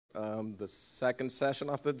The second session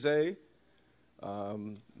of the day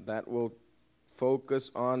that will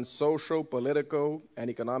focus on social, political, and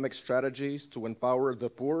economic strategies to empower the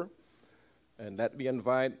poor. And let me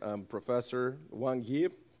invite Professor Wang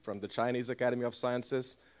from the Chinese Academy of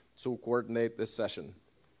Sciences to coordinate this session.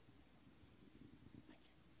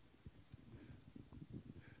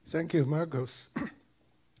 Thank you, Marcos.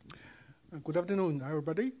 Good afternoon,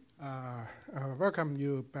 everybody. Welcome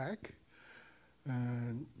you back.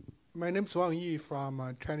 My name is Wang Yi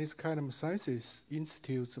from Chinese Academy of Sciences,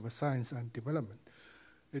 Institute of Science and Development.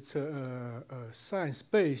 It's a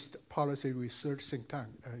science-based policy research think tank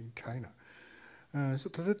in China. So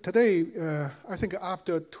today, I think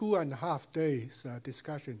after 2.5 days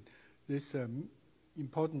discussion, this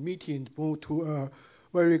important meeting moved to a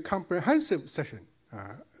very comprehensive session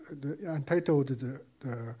entitled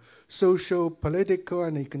the Social, Political,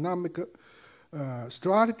 and Economic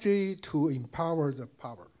Strategy to Empower the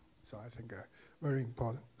Power. So I think very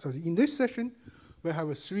important. So in this session, we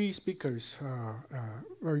have 3 speakers,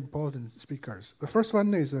 very important speakers. The first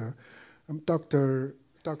one is Dr.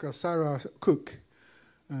 Sarah Cook.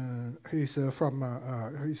 He's from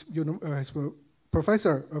he's a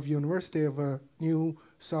professor of University of New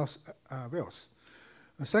South Wales.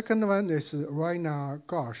 The second one is Raina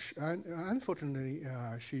Ghosh, and unfortunately,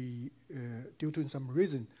 she, due to some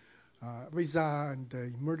reason, visa and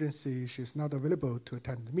emergency, she's not available to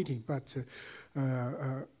attend the meeting. But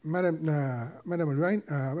Madam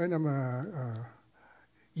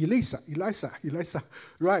Elisa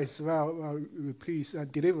Rice will please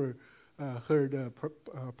deliver her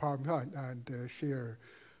PowerPoint and share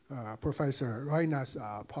Professor Raina's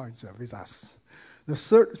points with us. The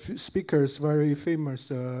third speaker is very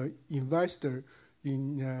famous investor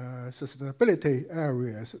in sustainability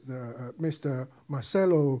areas, Mr.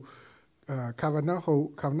 Marcelo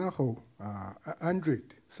Cavanajo Andrew.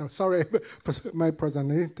 So sorry my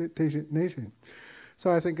pronunciation.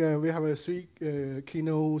 So I think we have 3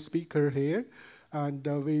 keynote speakers here, and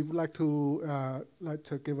we would like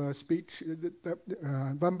to give a speech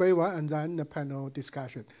one by one, and then the panel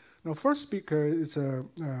discussion. Now, first speaker is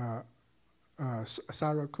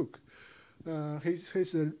Sarah Cook.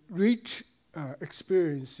 He's a rich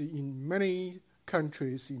experience in many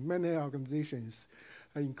countries, in many organizations,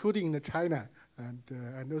 including China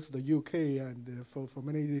and also the UK, and for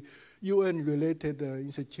many UN-related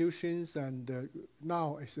institutions, and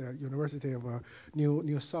now it's a University of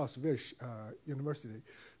New South Wales University.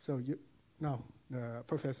 So now,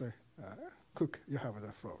 Professor Cook, you have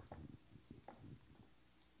the floor.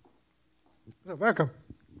 So welcome.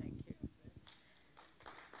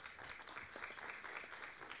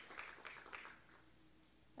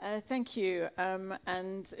 Thank you,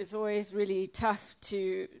 and it's always really tough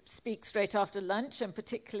to speak straight after lunch, and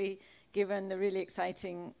particularly given the really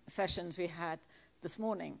exciting sessions we had this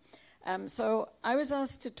morning. So I was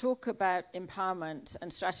asked to talk about empowerment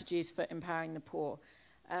and strategies for empowering the poor.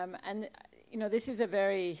 And you know, this is a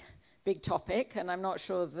very big topic, and I'm not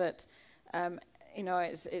sure that you know,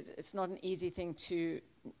 it's not an easy thing to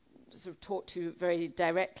sort of talk to very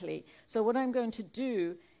directly. So what I'm going to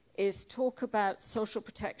do is talk about social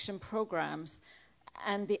protection programs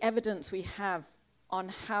and the evidence we have on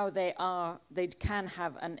how they can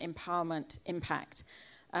have an empowerment impact,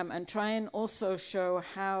 and try and also show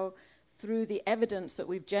how, through the evidence that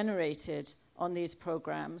we've generated on these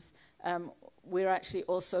programs, we're actually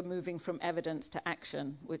also moving from evidence to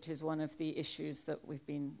action, which is one of the issues that we've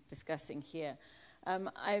been discussing here.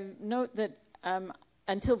 I note that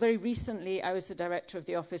until very recently, I was the director of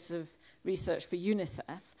the Office of Research for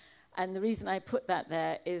UNICEF. And the reason I put that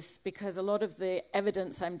there is because a lot of the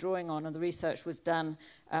evidence I'm drawing on and the research was done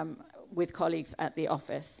with colleagues at the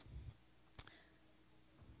office.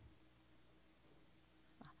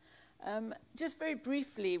 Just very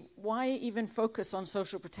briefly, why even focus on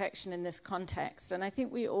social protection in this context? And I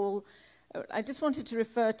think I just wanted to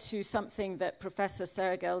refer to something that Professor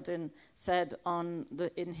Sarah Geldin said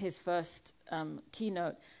in his first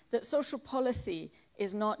keynote, that social policy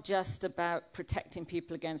is not just about protecting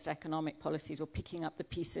people against economic policies or picking up the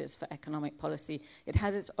pieces for economic policy. It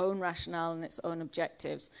has its own rationale and its own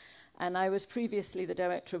objectives. And I was previously the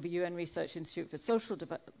director of a UN Research Institute for Social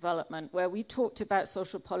Development, where we talked about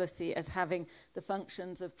social policy as having the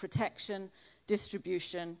functions of protection,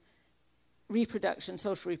 distribution, reproduction,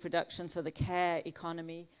 social reproduction, so the care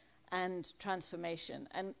economy, and transformation.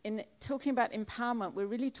 And in talking about empowerment, we're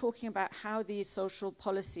really talking about how these social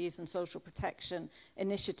policies and social protection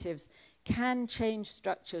initiatives can change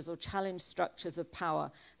structures or challenge structures of power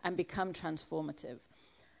and become transformative.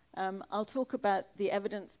 I'll talk about the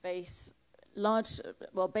evidence base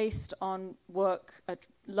based on work, a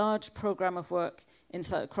large program of work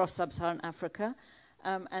across sub-Saharan Africa,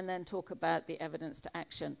 and then talk about the evidence to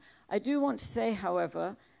action. I do want to say,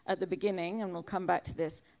 however, at the beginning, and we'll come back to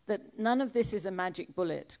this, that none of this is a magic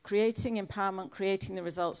bullet. Creating empowerment, creating the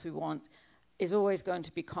results we want, is always going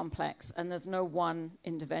to be complex, and there's no one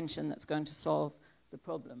intervention that's going to solve the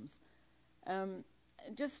problems.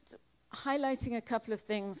 Just highlighting a couple of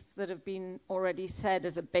things that have been already said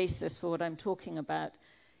as a basis for what I'm talking about.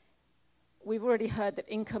 We've already heard that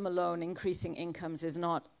income alone, increasing incomes, is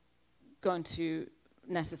not going to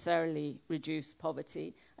necessarily reduce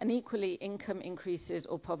poverty. And equally, income increases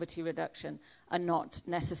or poverty reduction are not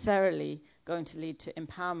necessarily going to lead to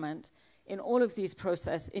empowerment. In all of these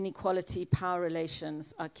processes, inequality, power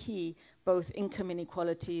relations are key, both income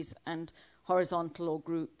inequalities and horizontal or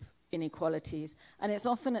group inequalities. And it's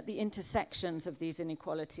often at the intersections of these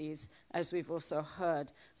inequalities, as we've also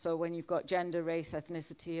heard. So when you've got gender, race,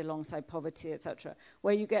 ethnicity, alongside poverty, etc.,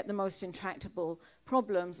 where you get the most intractable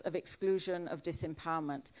problems of exclusion, of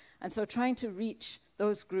disempowerment. And so trying to reach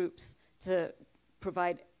those groups to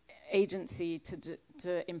provide agency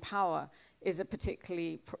to empower is a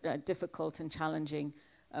particularly difficult and challenging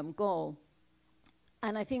goal.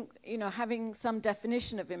 And I think, you know, having some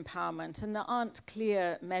definition of empowerment, and there aren't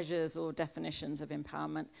clear measures or definitions of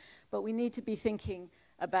empowerment, but we need to be thinking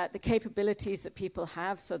about the capabilities that people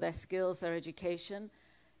have, so their skills, their education,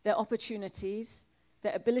 their opportunities,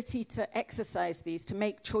 their ability to exercise these, to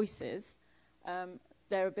make choices,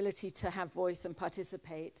 their ability to have voice and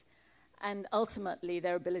participate, and ultimately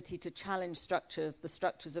their ability to challenge structures, the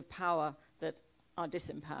structures of power that are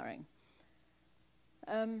disempowering.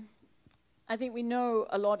 I think we know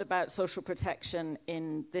a lot about social protection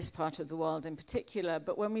in this part of the world in particular,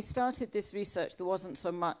 but when we started this research, there wasn't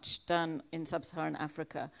so much done in sub-Saharan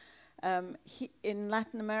Africa. In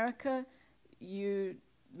Latin America,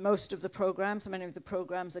 most of the programs, many of the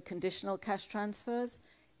programs are conditional cash transfers.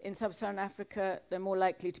 In sub-Saharan Africa, they're more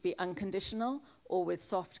likely to be unconditional or with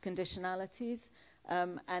soft conditionalities,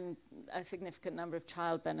 and a significant number of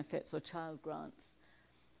child benefits or child grants.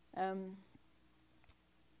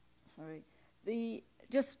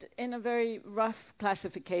 Just in a very rough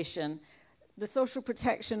classification, the social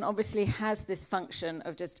protection obviously has this function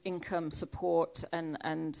of just income support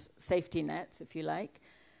and safety nets, if you like.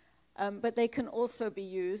 But they can also be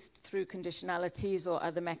used through conditionalities or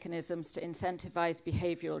other mechanisms to incentivize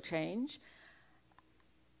behavioral change.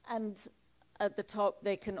 And at the top,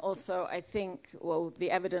 they can also, I think, well,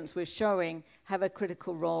 the evidence we're showing, have a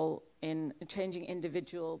critical role in changing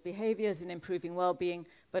individual behaviors and improving well-being,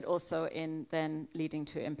 but also in then leading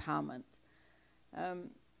to empowerment.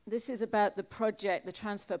 This is about the project, the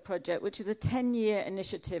Transfer Project, which is a 10-year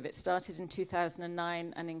initiative. It started in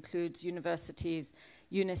 2009 and includes universities,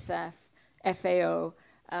 UNICEF, FAO,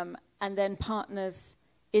 and then partners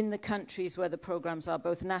in the countries where the programs are,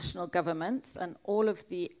 both national governments, and all of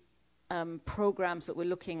the programs that we're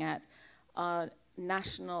looking at are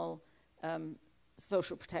national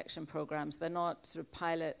social protection programs. They're not sort of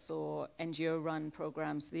pilots or NGO-run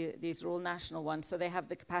programs. These are all national ones, so they have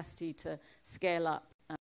the capacity to scale up.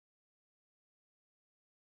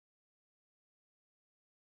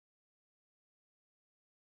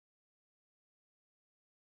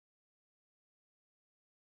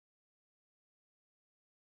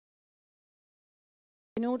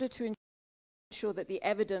 In order to ensure that the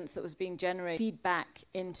evidence that was being generated feed back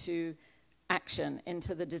into action,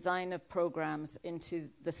 into the design of programs, into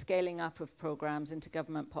the scaling up of programs, into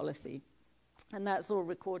government policy. And that's all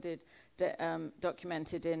recorded,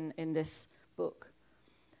 documented in this book.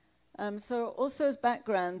 So also as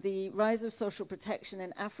background, the rise of social protection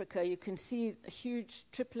in Africa, you can see a huge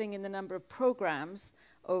tripling in the number of programs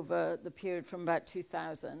over the period from about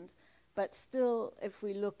 2000. But still, if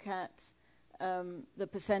we look at the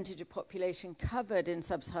percentage of population covered in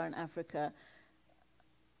sub-Saharan Africa,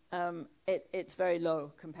 it's very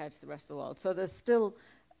low compared to the rest of the world. So there's still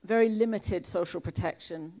very limited social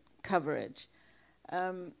protection coverage.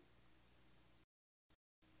 But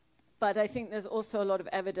I think there's also a lot of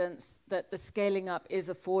evidence that the scaling up is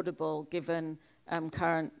affordable given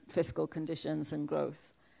current fiscal conditions and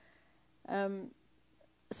growth.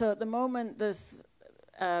 So at the moment, there's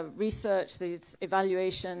research, these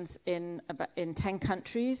evaluations in 10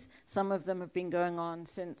 countries. Some of them have been going on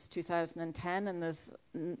since 2010, and there's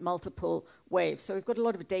multiple waves. So we've got a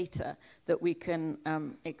lot of data that we can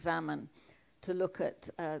examine to look at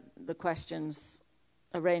the questions,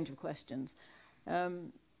 a range of questions.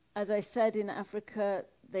 As I said, in Africa,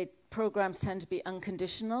 programs tend to be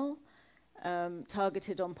unconditional,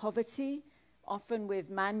 targeted on poverty, often with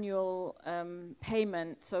manual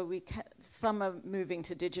payment, so some are moving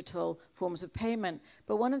to digital forms of payment.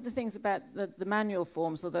 But one of the things about the manual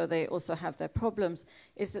forms, although they also have their problems,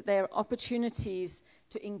 is that there are opportunities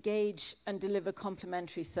to engage and deliver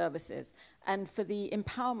complementary services. And for the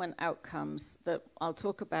empowerment outcomes that I'll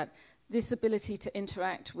talk about, this ability to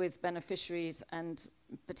interact with beneficiaries and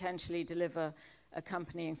potentially deliver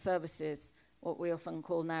accompanying services, what we often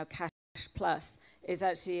call now cash plus, is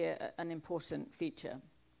actually an important feature.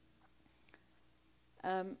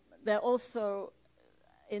 They're also,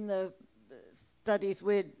 in the studies,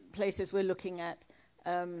 places we're looking at,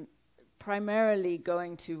 primarily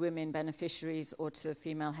going to women beneficiaries or to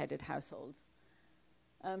female-headed households.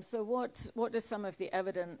 So what does some of the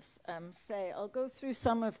evidence say? I'll go through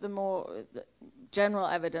some of the more general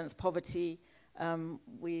evidence. Poverty,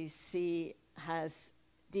 we see, has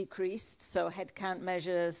decreased, so headcount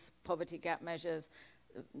measures, poverty gap measures,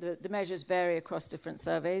 the measures vary across different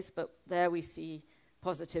surveys, but there we see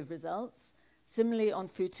positive results. Similarly, on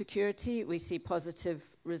food security, we see positive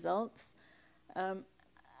results. And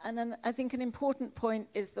then I think an important point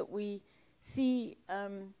is that we see,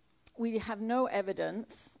 we have no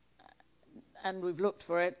evidence, and we've looked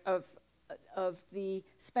for it, of the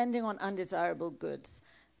spending on undesirable goods,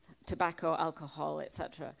 tobacco, alcohol,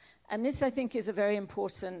 etc. And this, I think, is a very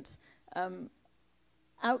important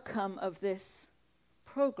outcome of this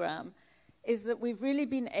program, is that we've really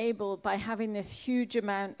been able, by having this huge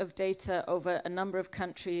amount of data over a number of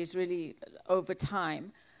countries, really over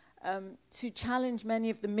time, to challenge many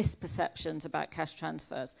of the misperceptions about cash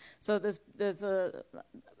transfers. So there's a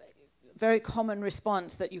very common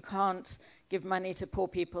response that you can't give money to poor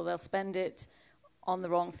people, they'll spend it on the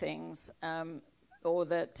wrong things, or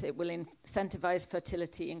that it will incentivize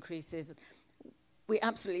fertility increases. We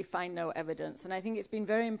absolutely find no evidence. And I think it's been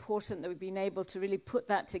very important that we've been able to really put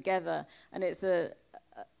that together, and it's a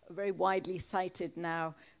very widely cited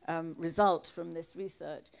now result from this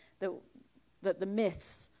research, that the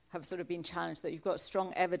myths have sort of been challenged, that you've got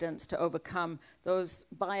strong evidence to overcome those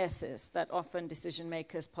biases that often decision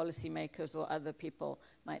makers, policy makers, or other people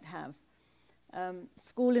might have.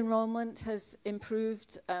 School enrollment has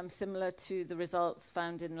improved, similar to the results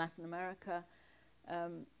found in Latin America.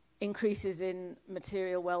 Increases in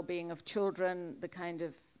material well-being of children, the kind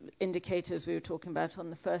of indicators we were talking about on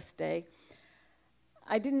the first day.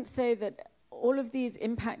 I didn't say that all of these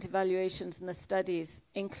impact evaluations in the studies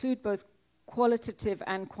include both qualitative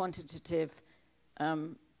and quantitative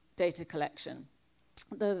data collection.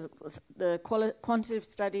 The quantitative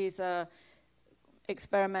studies are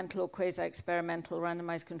experimental or quasi-experimental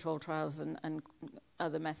randomized control trials and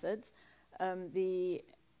other methods. The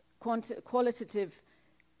qualitative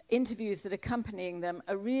interviews that accompanying them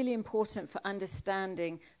are really important for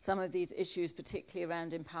understanding some of these issues, particularly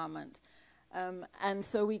around empowerment. And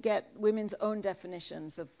so we get women's own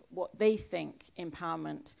definitions of what they think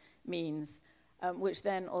empowerment means, which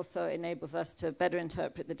then also enables us to better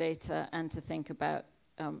interpret the data and to think about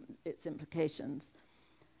its implications.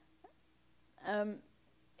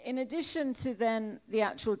 In addition to then the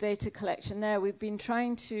actual data collection there, we've been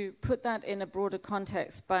trying to put that in a broader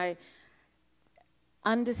context by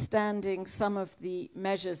understanding some of the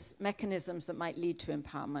mechanisms that might lead to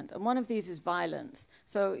empowerment. And one of these is violence.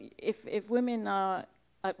 So if women are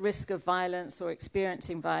at risk of violence or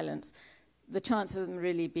experiencing violence, the chance of them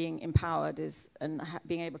really being empowered and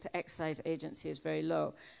being able to exercise agency is very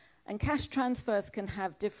low. And cash transfers can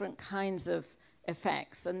have different kinds of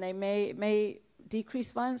effects, and they may decrease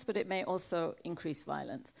violence, but it may also increase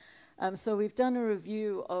violence. So we've done a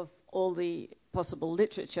review of all the possible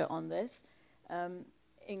literature on this,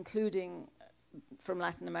 including from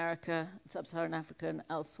Latin America, Sub-Saharan Africa, and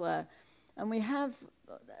elsewhere. And we have,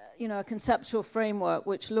 a conceptual framework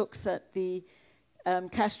which looks at the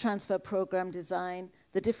cash transfer program design,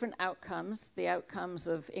 the different outcomes, the outcomes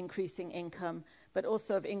of increasing income, but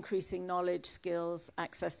also of increasing knowledge, skills,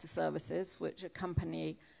 access to services, which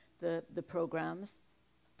accompany the programs,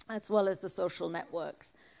 as well as the social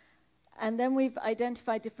networks. And then we've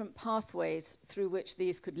identified different pathways through which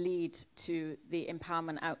these could lead to the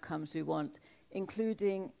empowerment outcomes we want,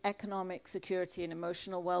 including economic security and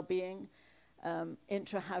emotional well-being,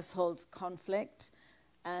 intra-household conflict,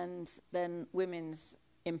 and then women's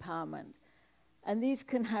empowerment. And these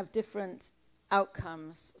can have different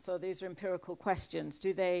outcomes. So these are empirical questions.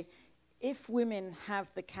 If women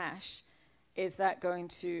have the cash, is that going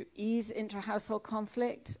to ease intra-household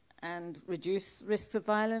conflict and reduce risks of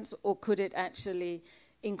violence, or could it actually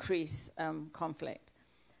increase conflict?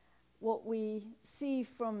 What we see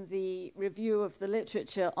from the review of the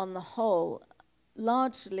literature on the whole,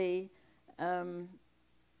 largely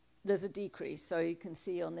there's a decrease. So you can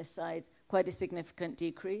see on this side quite a significant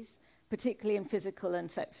decrease, particularly in physical and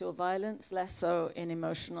sexual violence, less so in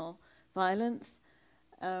emotional violence.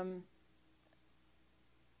 And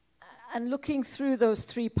looking through those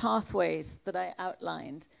three pathways that I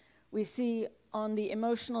outlined, we see on the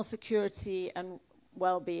emotional security and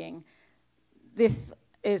well-being, this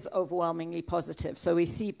is overwhelmingly positive. So we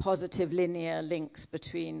see positive linear links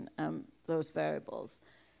between those variables.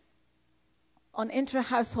 On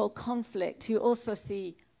intra-household conflict, you also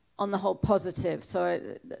see on the whole positive. So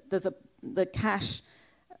there's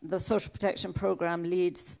the social protection program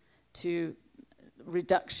leads to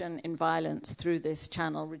reduction in violence through this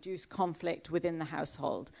channel, reduce conflict within the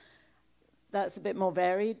household. That's a bit more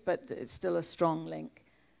varied, but it's still a strong link.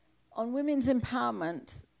 On women's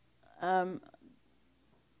empowerment,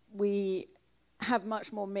 we have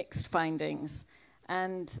much more mixed findings.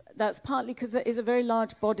 And that's partly because there is a very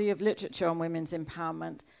large body of literature on women's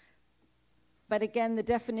empowerment. But again, the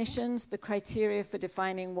definitions, the criteria for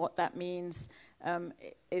defining what that means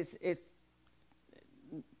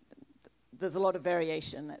there's a lot of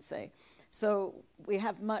variation, let's say. So we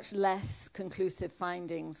have much less conclusive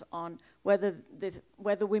findings on whether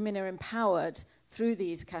women are empowered through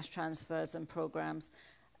these cash transfers and programs,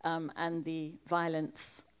 and the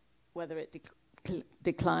violence, whether it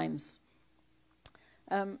declines.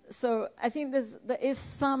 So I think there is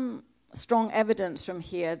some strong evidence from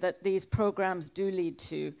here that these programs do lead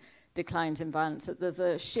to declines in violence, that there's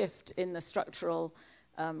a shift in the structural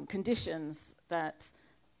conditions that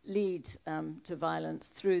lead to violence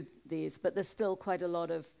through these, but there's still quite a lot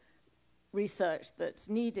of research that's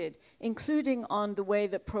needed, including on the way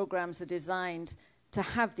that programs are designed to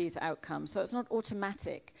have these outcomes. So it's not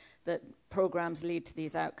automatic that programs lead to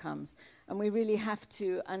these outcomes. And we really have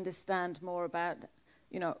to understand more about,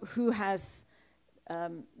 who has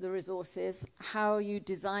the resources, how you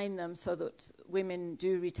design them so that women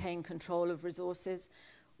do retain control of resources,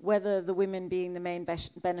 whether the women being the main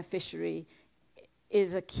beneficiary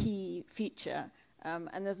is a key feature.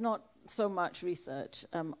 And there's not so much research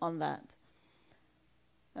on that.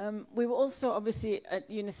 We were also obviously at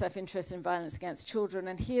UNICEF interested in violence against children,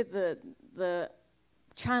 and here the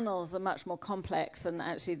channels are much more complex, and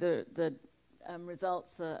actually the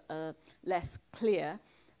results are less clear.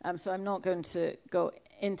 So I'm not going to go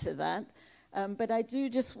into that. But I do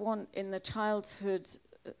just want, in the childhood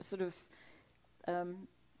sort of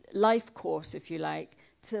life course, if you like,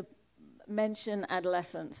 to mention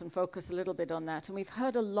adolescence and focus a little bit on that. And we've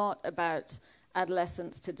heard a lot about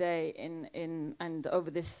adolescence today and over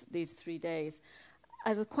these 3 days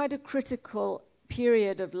as quite a critical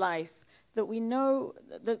period of life that we know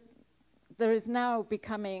that there is now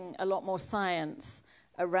becoming a lot more science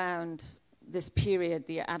around this period,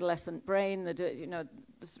 the adolescent brain, the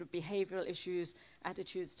sort of behavioral issues,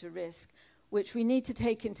 attitudes to risk, which we need to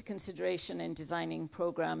take into consideration in designing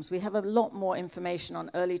programs. We have a lot more information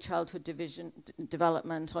on early childhood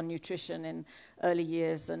development, on nutrition in early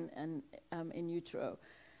years and in utero.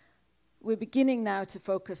 We're beginning now to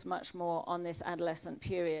focus much more on this adolescent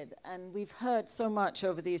period. And we've heard so much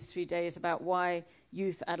over these 3 days about why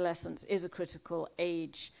youth adolescence is a critical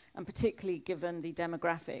age, and particularly given the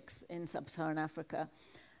demographics in sub-Saharan Africa.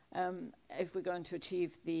 If we're going to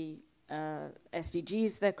achieve the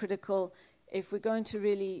SDGs, they're critical. If we're going to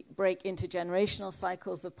really break intergenerational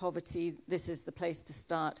cycles of poverty, this is the place to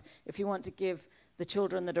start. If you want to give the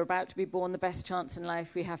children that are about to be born the best chance in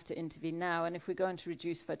life, we have to intervene now. And if we're going to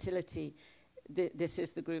reduce fertility, this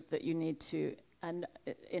is the group that you need to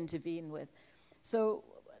intervene with. So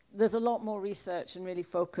there's a lot more research and really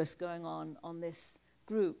focus going on this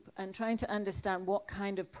group, and trying to understand what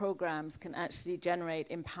kind of programs can actually generate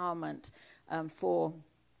empowerment for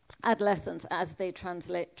adolescents as they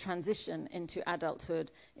transition into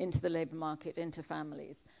adulthood, into the labor market, into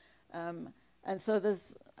families. And so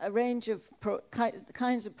there's a range of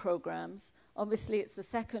kinds of programs. Obviously, it's the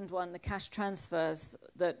second one, the cash transfers,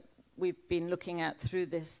 that we've been looking at through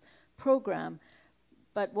this program.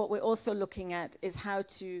 But what we're also looking at is how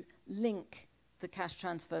to link the cash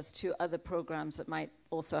transfers to other programs that might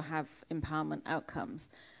also have empowerment outcomes.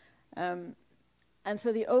 And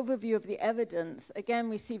so the overview of the evidence, again,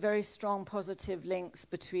 we see very strong positive links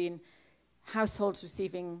between households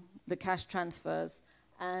receiving the cash transfers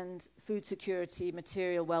and food security,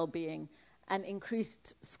 material well-being, and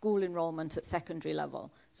increased school enrollment at secondary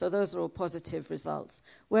level. So those are all positive results.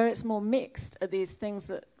 Where it's more mixed are these things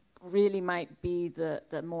that really might be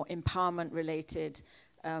the more empowerment-related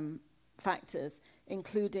factors,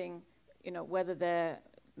 including, whether they're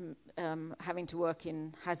having to work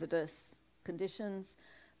in hazardous conditions,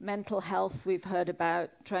 Mental health, we've heard about,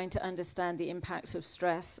 trying to understand the impacts of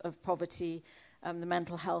stress, of poverty, the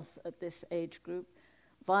mental health at this age group.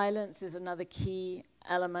 Violence is another key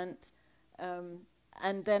element.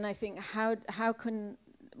 And then I think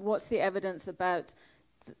what's the evidence about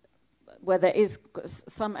where there is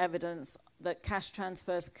some evidence that cash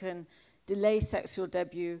transfers can delay sexual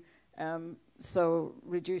debut, so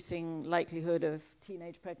reducing likelihood of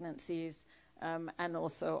teenage pregnancies, and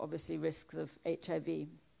also obviously risks of HIV,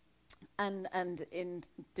 and in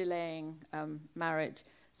delaying marriage.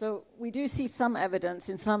 So we do see some evidence,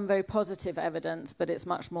 in some very positive evidence, but it's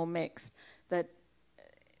much more mixed, that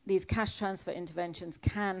these cash transfer interventions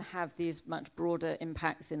can have these much broader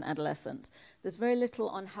impacts in adolescents. There's very little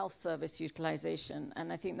on health service utilization,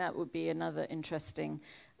 and I think that would be another interesting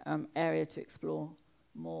area to explore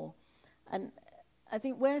more. And I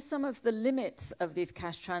think where some of the limits of these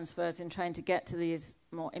cash transfers in trying to get to these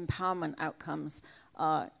more empowerment outcomes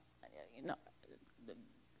are,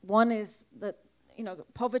 one is that,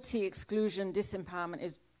 poverty, exclusion, disempowerment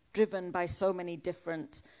is driven by so many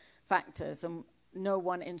different factors, and no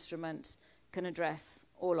one instrument can address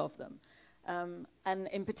all of them. And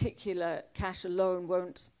in particular, cash alone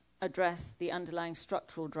won't address the underlying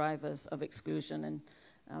structural drivers of exclusion and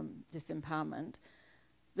disempowerment.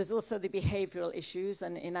 There's also the behavioral issues,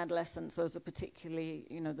 and in adolescence, those are particularly,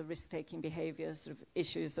 the risk-taking behaviors, sort of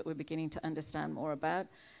issues that we're beginning to understand more about,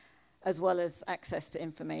 as well as access to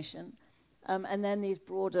information. And then these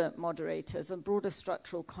broader moderators, a broader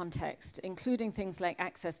structural context, including things like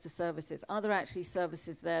access to services. Are there actually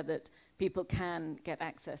services there that people can get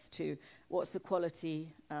access to? What's the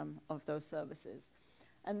quality of those services?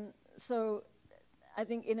 And so I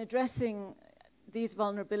think in addressing these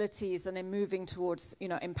vulnerabilities and in moving towards,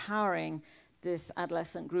 empowering this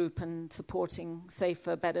adolescent group and supporting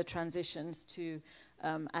safer, better transitions to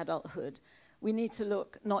adulthood, we need to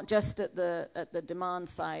look not just at the demand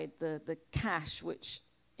side, the cash, which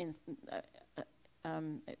is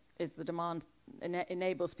the demand,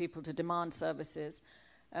 enables people to demand services,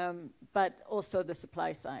 but also the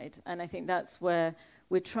supply side. And I think that's where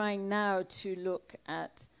we're trying now to look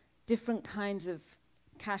at different kinds of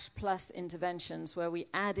cash plus interventions where we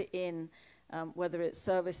add in, whether it's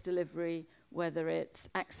service delivery, whether it's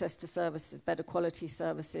access to services, better quality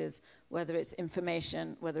services, whether it's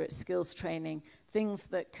information, whether it's skills training, things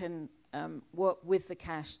that can work with the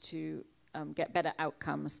cash to get better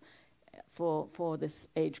outcomes for this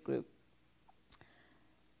age group.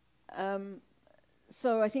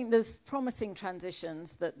 So I think there's promising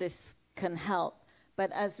transitions that this can help,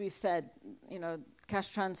 but as we've said, cash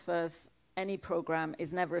transfers, any program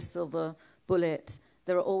is never a silver bullet.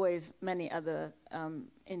 There are always many other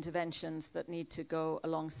interventions that need to go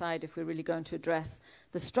alongside if we're really going to address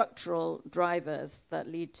the structural drivers that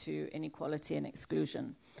lead to inequality and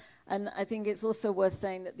exclusion. And I think it's also worth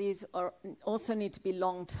saying that these also need to be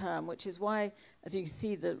long-term, which is why, as you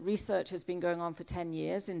see, the research has been going on for 10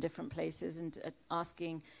 years in different places and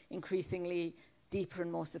asking increasingly deeper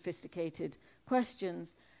and more sophisticated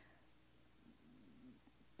questions.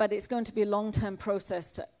 But it's going to be a long-term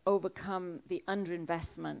process to overcome the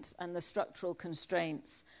underinvestment and the structural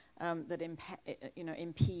constraints that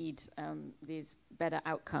impede these better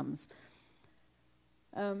outcomes.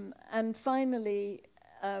 And finally,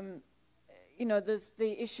 there's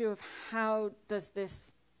the issue of how does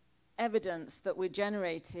this evidence that we're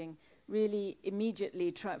generating really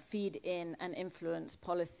immediately feed in and influence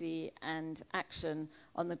policy and action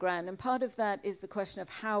on the ground. And part of that is the question of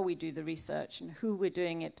how we do the research and who we're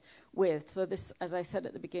doing it with. So this, as I said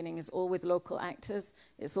at the beginning, is all with local actors,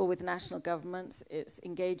 it's all with national governments, it's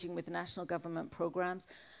engaging with national government programs,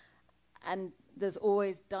 and there's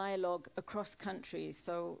always dialogue across countries.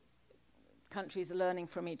 So countries are learning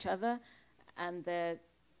from each other, and they're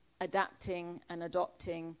adapting and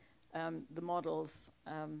adopting the models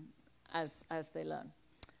as they learn.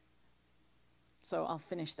 So I'll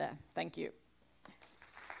finish there. Thank you.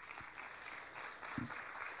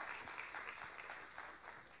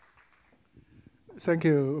 Thank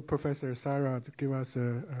you, Professor Sarah, to give us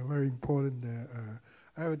a very important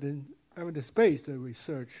evidence-based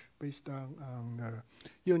research based on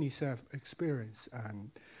UNICEF experience.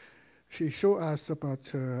 And she showed us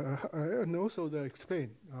about, and also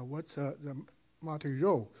explain what's the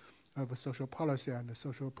multi-role of social policy and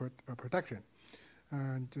social protection,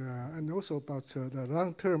 and also about the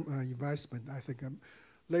long-term investment. I think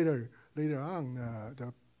later on,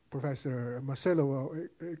 the Professor Marcelo will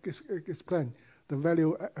explain the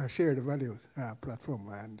value shared values platform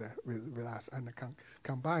and with us, and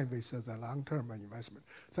combined with the long-term investment.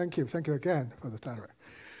 Thank you again for the talk.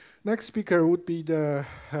 Next speaker would be the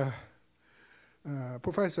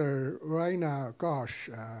Professor Raina Ghosh,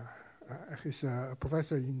 he's a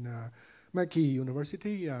professor in Mackey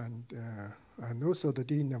University and also the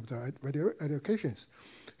Dean of the Education.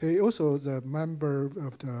 He also the member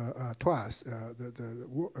of the TWAS,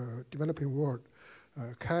 the Developing World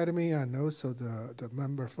Academy, and also the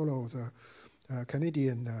member fellow of the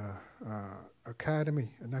Canadian Academy,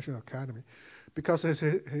 National Academy. Because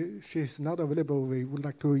she's not available, we would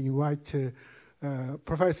like to invite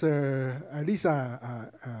Professor Lisa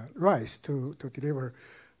Rice to deliver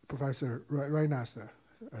Professor Raina's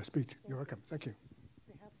speech. You're welcome. Thank you.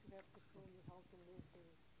 Perhaps you have to show me how to move the.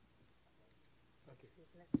 Let's see.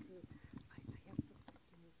 I have to move them.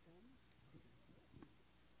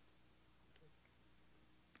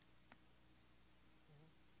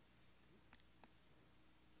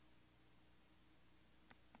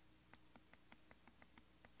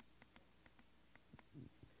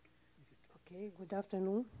 Okay, good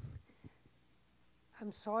afternoon.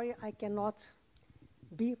 I'm sorry I cannot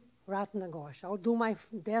be Ratna Ghosh. I'll do my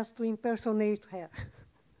best to impersonate her.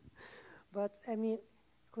 But I mean,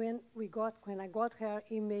 when I got her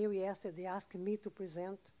email yesterday asking me to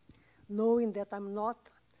present, knowing that I'm not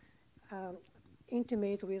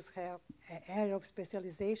intimate with her area of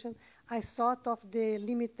specialization, I thought of the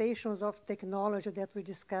limitations of technology that we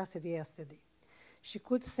discussed yesterday. She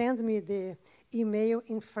could send me the email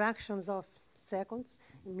in fractions of seconds,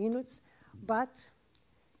 minutes, but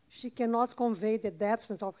she cannot convey the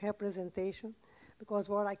depth of her presentation, because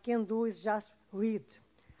what I can do is just read.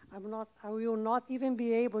 I will not even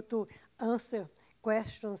be able to answer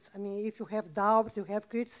questions. I mean, if you have doubts, you have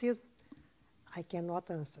criticism, I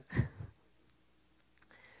cannot answer.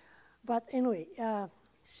 But anyway,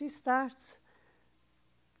 she starts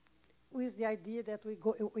with the idea that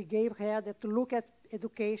we gave her that to look at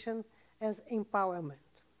education as empowerment.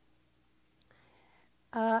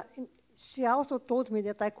 She also told me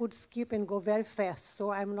that I could skip and go very fast,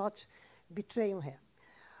 so I'm not betraying her.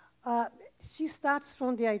 She starts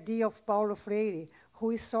from the idea of Paulo Freire,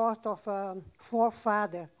 who is sort of a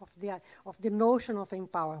forefather of the notion of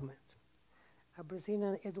empowerment. A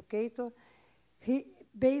Brazilian educator. He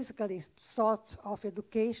basically thought of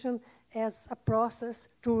education as a process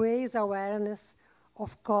to raise awareness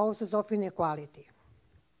of causes of inequality.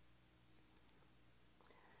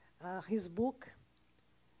 His book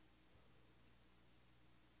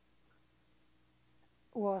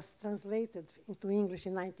was translated into English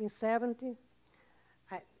in 1970.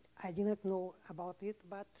 I didn't know about it,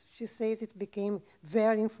 but she says it became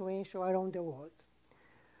very influential around the world.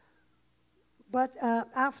 But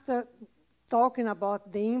after talking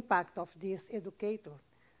about the impact of this educator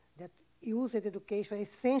that used education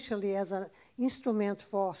essentially as an instrument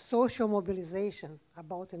for social mobilization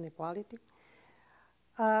about inequality,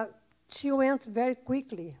 she went very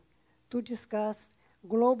quickly to discuss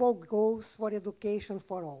global goals for education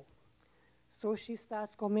for all. So she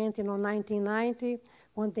starts commenting on 1990,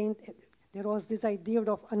 when there was this idea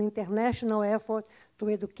of an international effort to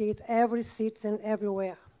educate every citizen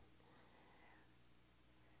everywhere.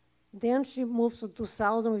 Then she moves to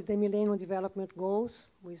 2000 with the Millennium Development Goals,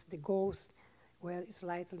 with the goals were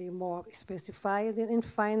slightly more specified, and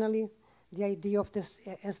finally, the idea of the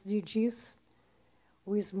SDGs,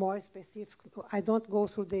 with more specific. I don't go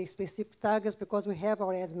through the specific targets because we have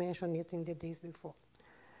already mentioned it in the days before.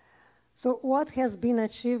 So what has been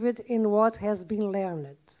achieved and what has been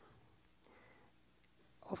learned?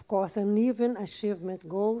 Of course, uneven achievement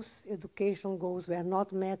goals. Education goals were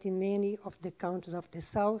not met in many of the countries of the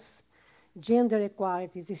South. Gender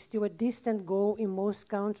equality is still a distant goal in most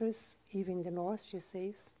countries, even in the North, she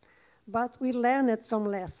says. But we learned some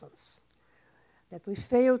lessons. That we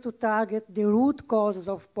fail to target the root causes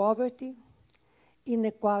of poverty,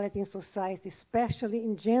 inequality in society, especially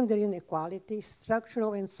in gender inequality,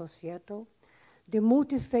 structural and societal, the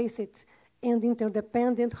multifaceted and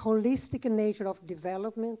interdependent holistic nature of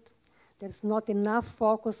development. There's not enough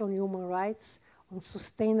focus on human rights, on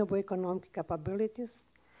sustainable economic capabilities,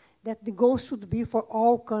 that the goal should be for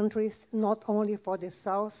all countries, not only for the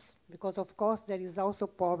South, because of course there is also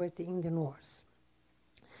poverty in the North.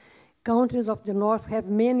 Countries of the North have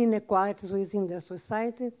many inequalities within their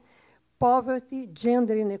society. Poverty,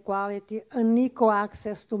 gender inequality, unequal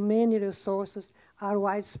access to many resources are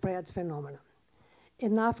widespread phenomena.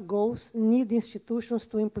 Enough goals need institutions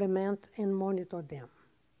to implement and monitor them.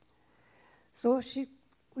 So she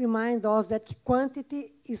reminds us that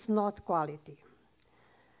quantity is not quality.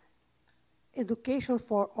 Education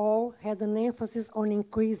for all had an emphasis on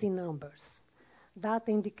increasing numbers.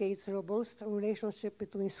 Data indicates a robust relationship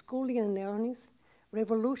between schooling and earnings,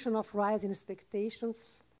 revolution of rising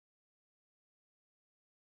expectations,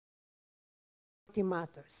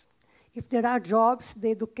 matters. If there are jobs,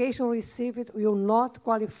 the education received will not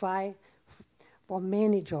qualify for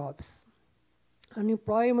many jobs.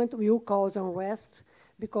 Unemployment will cause unrest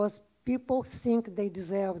because people think they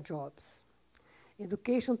deserve jobs.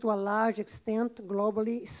 Education, to a large extent,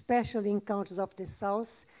 globally, especially in countries of the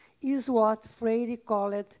South, is what Freire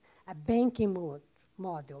called a banking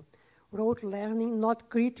model. Rote learning, not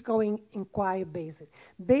critical inquiry-based.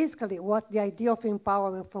 Basically, what the idea of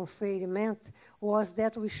empowerment from Freire meant was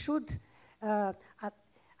that we should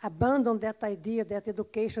abandon that idea that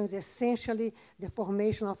education is essentially the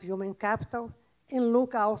formation of human capital and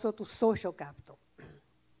look also to social capital.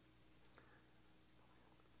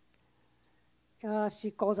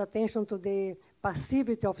 She calls attention to the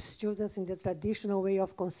passivity of students in the traditional way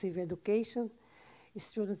of conceiving education.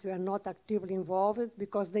 Students were not actively involved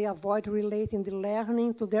because they avoid relating the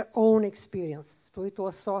learning to their own experience. So it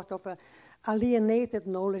was sort of alienated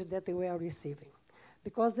knowledge that they were receiving.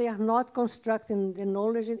 Because they are not constructing the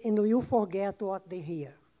knowledge and will forget what they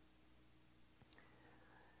hear.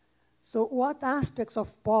 So what aspects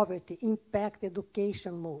of poverty impact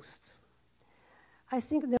education most? I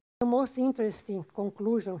think the most interesting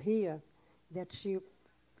conclusion here that she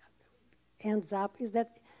ends up is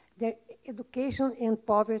that the education and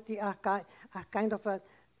poverty are kind of a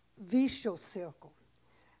vicious circle.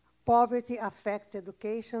 Poverty affects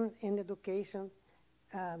education, and education,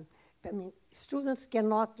 students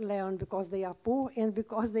cannot learn because they are poor, and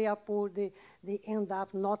because they are poor, they end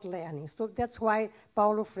up not learning. So that's why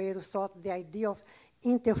Paulo Freire sought the idea of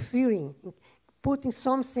interfering, putting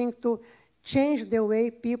something to change the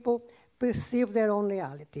way people perceive their own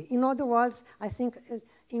reality. In other words, I think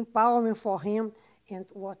empowerment for him and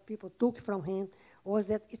what people took from him was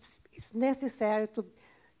that it's necessary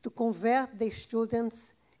to convert the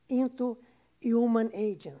students into human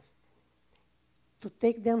agents, to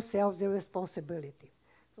take themselves the responsibility.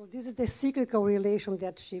 So this is the cyclical relation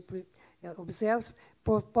that she observes.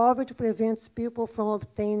 Poverty prevents people from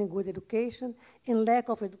obtaining good education, and lack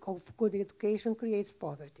of good education creates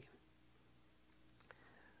poverty.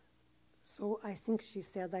 So I think she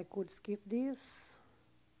said I could skip this.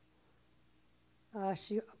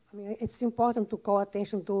 It's important to call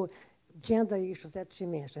attention to gender issues that she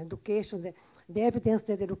mentioned. Education, the evidence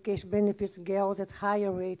that education benefits girls at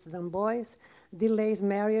higher rates than boys, delays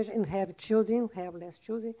marriage and have less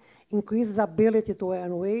children, increases ability to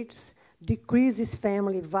earn wages, decreases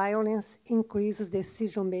family violence, increases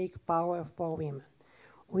decision-making power for women.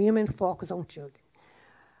 Women focus on children.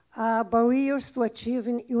 Barriers to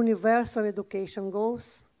achieving universal education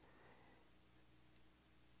goals.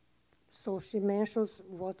 So she mentions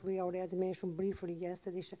what we already mentioned briefly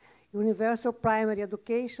yesterday. Universal primary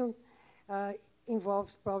education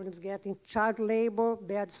involves problems getting child labor,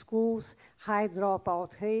 bad schools, high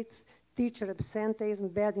dropout rates, teacher absenteeism,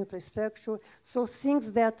 bad infrastructure. So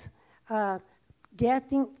things that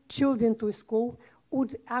getting children to school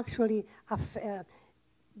would actually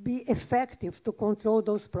be effective to control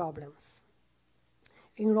those problems.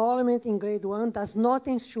 Enrollment in grade 1 does not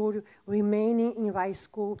ensure remaining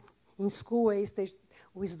in school age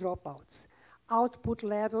with dropouts. Output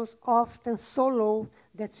levels often so low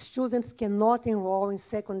that students cannot enroll in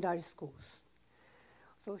secondary schools.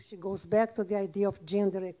 So she goes back to the idea of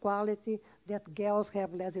gender equality, that girls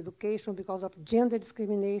have less education because of gender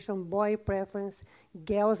discrimination, boy preference,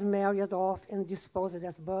 girls married off and disposed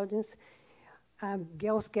as burdens,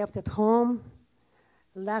 girls kept at home,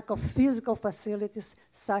 lack of physical facilities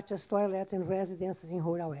such as toilets and residences in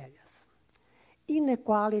rural areas.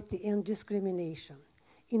 Inequality and discrimination.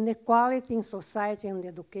 Inequality in society and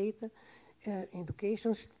education.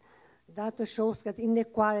 Data shows that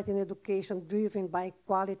inequality in education driven by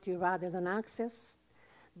quality rather than access.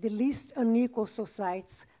 The least unequal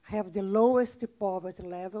societies have the lowest poverty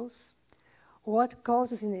levels. What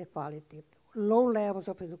causes inequality? Low levels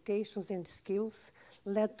of education and skills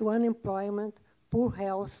led to unemployment, poor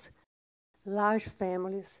health, large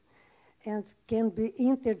families, and can be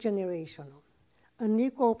intergenerational.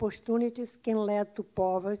 Unequal opportunities can lead to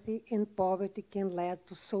poverty, and poverty can lead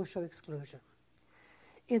to social exclusion.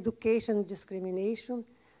 Education and discrimination,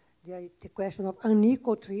 the question of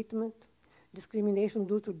unequal treatment, discrimination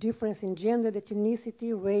due to difference in gender,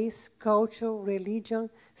 ethnicity, race, culture, religion,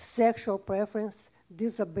 sexual preference,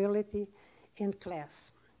 disability, and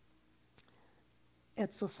class.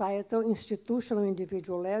 At societal, institutional,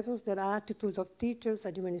 individual levels, there are attitudes of teachers,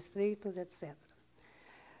 administrators, etc.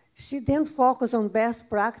 She then focused on best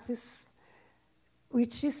practice,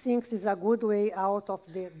 which she thinks is a good way out of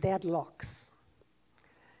the deadlocks.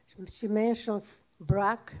 She mentions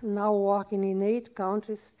BRAC, now working in 8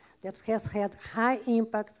 countries, that has had high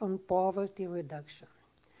impact on poverty reduction.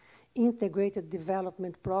 Integrated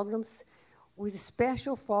development programs with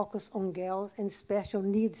special focus on girls and special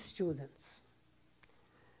needs students.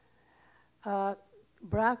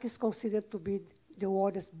 BRAC is considered to be the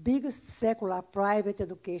world's biggest secular private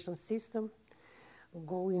education system,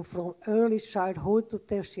 going from early childhood to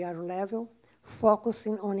tertiary level,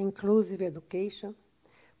 focusing on inclusive education,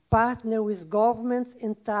 partner with governments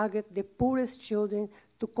and target the poorest children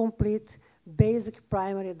to complete basic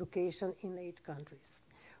primary education in 8 countries.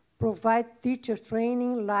 Provide teacher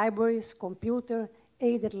training, libraries,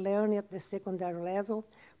 computer-aided learning at the secondary level,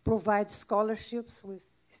 provide scholarships,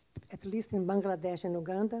 at least in Bangladesh and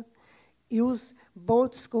Uganda, use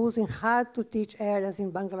both schools in hard-to-teach areas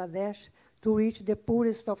in Bangladesh to reach the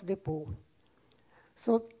poorest of the poor.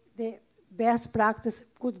 So the best practice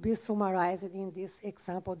could be summarized in this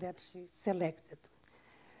example that she selected.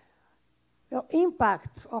 The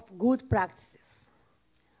impact of good practices.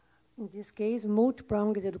 In this case,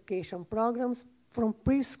 multi-pronged education programs from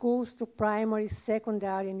preschools to primary,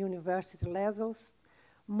 secondary, and university levels,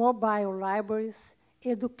 mobile libraries,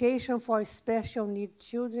 education for special needs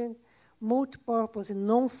children, multi-purpose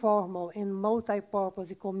non-formal and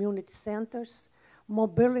multi-purpose community centers,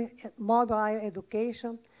 mobile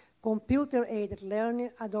education, computer-aided learning,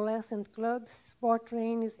 adolescent clubs, sport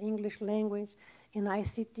trainings, English language, and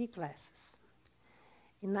ICT classes.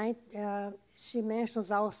 She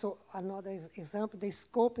mentions also another example, the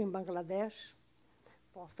scope in Bangladesh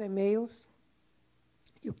for females.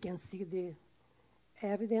 You can see the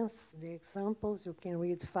evidence, the examples. You can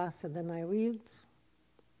read faster than I read.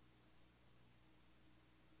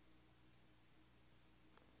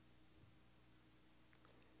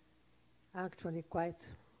 Actually quite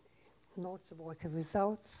notable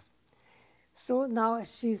results. So now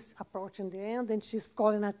she's approaching the end, and she's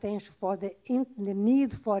calling attention for the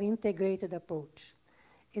need for integrated approach.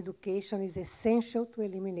 Education is essential to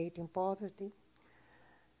eliminating poverty,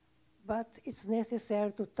 but it's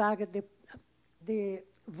necessary to target the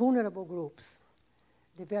vulnerable groups,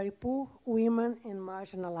 the very poor, women, and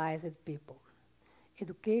marginalized people.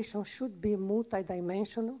 Education should be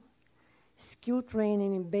multidimensional, skill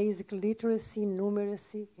training in basic literacy,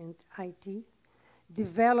 numeracy, and IT,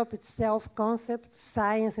 develop its self-concept,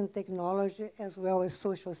 science and technology, as well as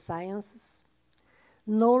social sciences,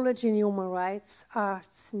 knowledge in human rights,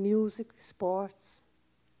 arts, music, sports.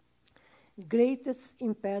 Greatest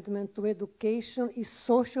impediment to education is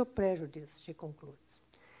social prejudice, she concludes.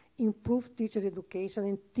 Improved teacher education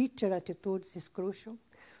and teacher attitudes is crucial.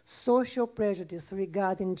 Social prejudice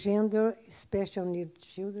regarding gender, special needs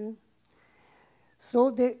children.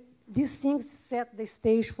 So these things set the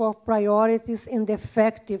stage for priorities and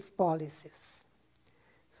effective policies.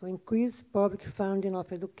 So increase public funding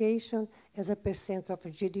of education as a percent of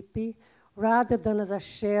GDP rather than as a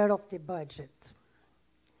share of the budget.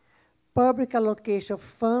 Public allocation of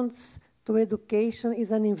funds to education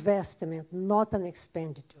is an investment, not an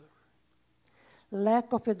expenditure.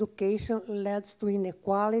 Lack of education leads to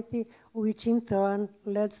inequality, which in turn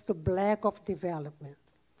leads to lack of development.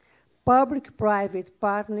 Public-private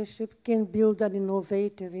partnership can build an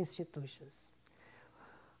innovative institutions.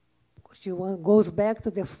 She goes back to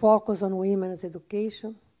the focus on women's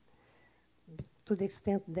education to the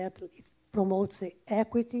extent that it promotes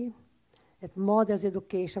equity, that mother's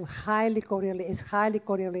education is highly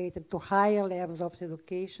correlated to higher levels of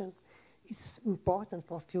education. It's important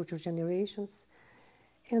for future generations.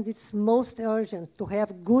 And it's most urgent to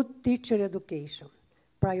have good teacher education.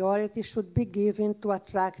 Priority should be given to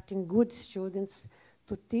attracting good students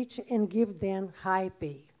to teach and give them high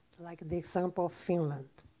pay, like the example of Finland.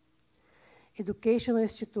 Educational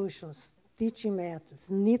institutions, teaching methods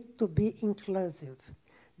need to be inclusive.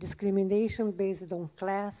 Discrimination based on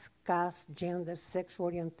class, caste, gender, sexual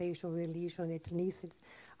orientation, religion, ethnicity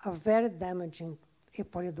are very damaging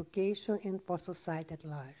for education and for society at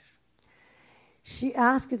large. She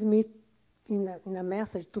asked me in a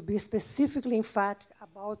message to be specifically emphatic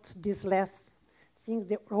about this last thing,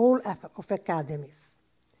 the role of academies.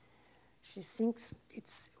 She thinks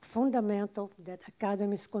it's fundamental that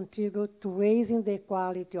academies contribute to raising the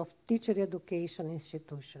quality of teacher education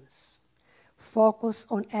institutions. Focus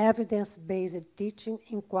on evidence-based teaching,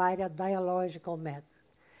 inquire a dialogical method.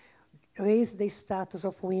 Raise the status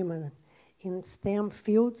of women in STEM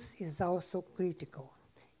fields is also critical.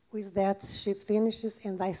 With that, she finishes,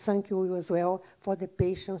 and I thank you as well for the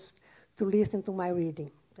patience to listen to my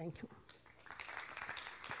reading. Thank you.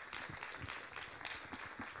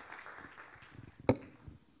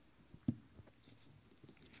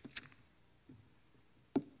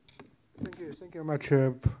 Thank you very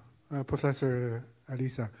much, Professor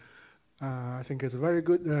Elisa. I think it's a very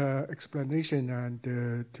good explanation and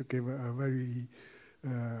to give a very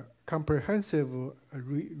comprehensive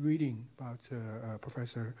reading about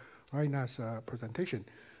Professor Raina's presentation.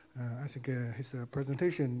 I think his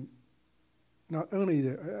presentation, not only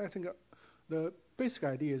I think the basic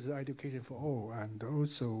idea is education for all, and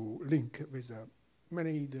also link with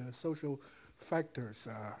many the social factors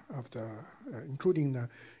of the, including the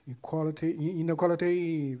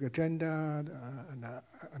inequality, agenda,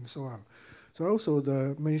 and so on. So also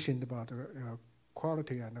the mentioned about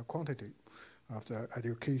quality and the quantity of the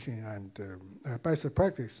education and best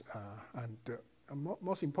practice, and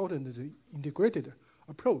most important is the integrated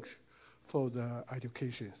approach for the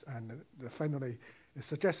education, and finally a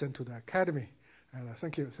suggestion to the academy. And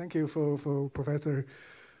thank you for Professor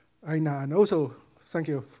Aina, and also thank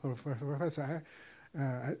you for Professor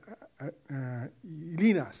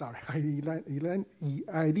Elina, sorry,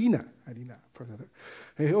 Elina, Professor.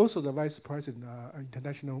 He's also the Vice President of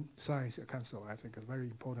International Science Council. I think a very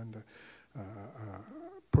important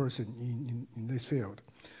person in this field.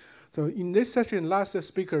 So in this session, last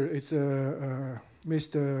speaker is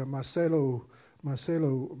Mr. Marcelo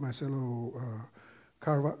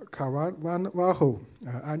Carvalho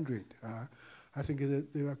Andrew. I think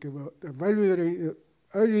they will give a very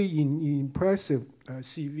impressive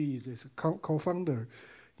CV. He's a co-founder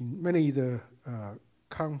in many of the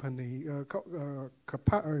company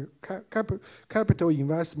capital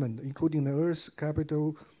investment, including the Earth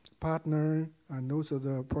Capital Partner and also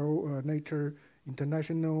the Pro-Nature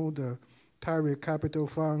International, the Tyree Capital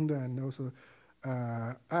Fund, and also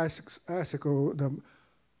ASICO, the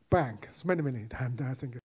bank. It's many, and I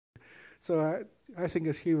think so. I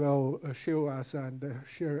think he will show us and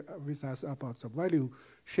share with us about the value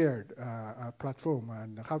shared platform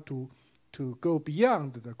and how to go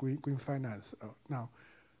beyond the green finance. Now,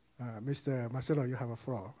 Mr. Marcelo, you have a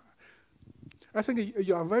floor. I think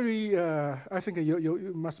you are very. I think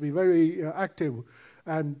you must be very active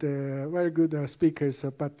and very good speakers.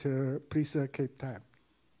 But please keep time.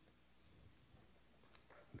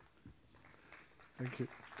 Thank you.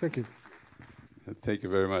 Thank you. Thank you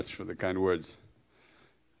very much for the kind words.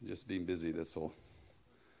 Just being busy, that's all.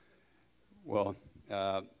 Well,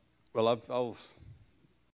 I'll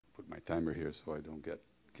put my timer here so I don't get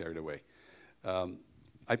carried away.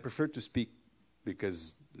 I prefer to speak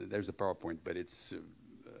because there's a PowerPoint, but it's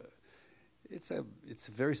a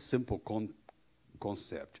very simple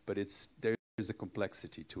concept, but there's a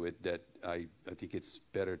complexity to it that I think it's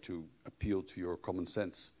better to appeal to your common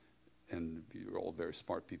sense, and you're all very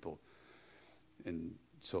smart people. And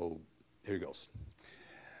so here goes.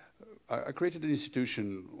 I created an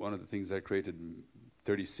institution. One of the things I created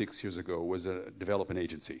 36 years ago was a development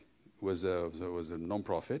agency. It was a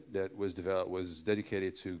non-profit that was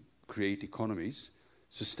dedicated to create economies,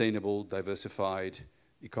 sustainable, diversified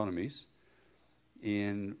economies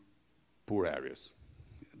in poor areas.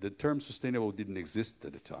 The term sustainable didn't exist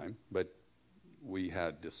at the time, but we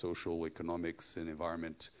had the social, economics, and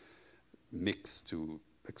environment mix to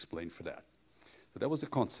explain for that. So that was the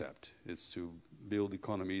concept. It's to build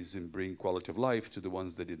economies and bring quality of life to the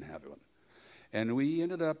ones that didn't have one. And we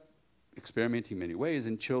ended up experimenting in many ways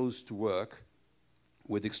and chose to work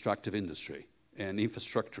with extractive industry and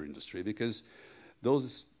infrastructure industry, because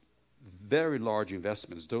those very large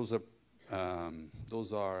investments, those are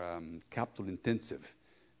capital intensive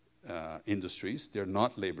industries. They're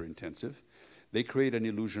not labor intensive. They create an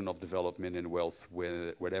illusion of development and wealth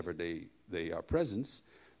wherever they are present,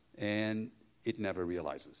 and it never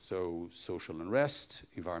realizes. So social unrest,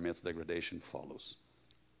 environmental degradation follows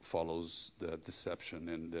the deception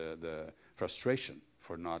and the frustration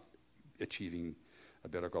for not achieving a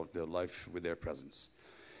better quality of life with their presence.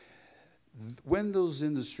 When those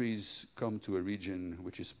industries come to a region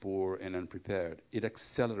which is poor and unprepared, it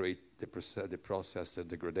accelerates the process of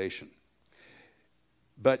degradation.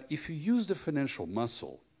 But if you use the financial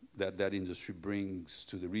muscle that that industry brings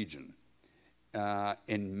to the region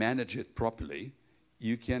and manage it properly,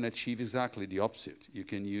 you can achieve exactly the opposite. You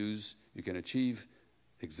can achieve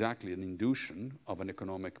exactly an induction of an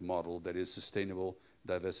economic model that is sustainable,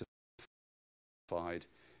 diversified,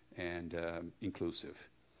 and inclusive.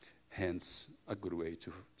 Hence, a good way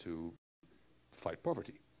to fight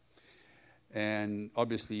poverty. And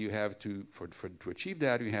obviously, you have to, to achieve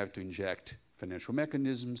that, you have to inject financial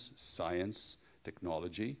mechanisms, science,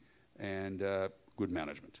 technology, and good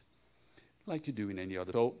management, like you do in any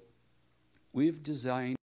other. So we've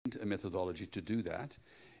designed a methodology to do that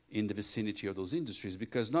in the vicinity of those industries,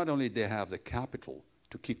 because not only they have the capital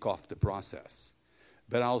to kick off the process,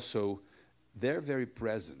 but also their very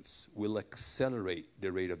presence will accelerate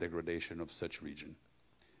the rate of degradation of such region.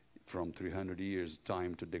 From 300 years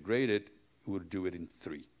time to degrade it, we'll do it in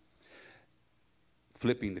 3.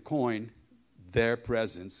 Flipping the coin, their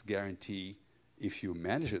presence guarantee, if you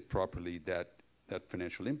manage it properly, that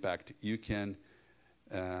financial impact, you can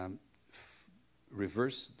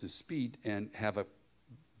reverse the speed and have a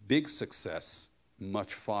big success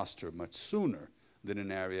much faster, much sooner than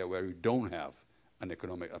an area where you don't have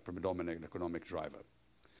a predominant economic driver.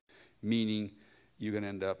 Meaning you're going to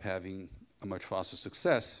end up having a much faster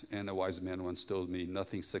success, and a wise man once told me,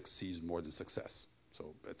 nothing succeeds more than success.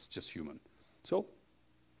 So that's just human. So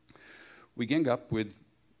we gang up with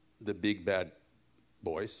the big bad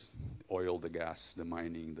boys, oil, the gas, the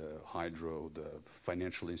mining, the hydro, the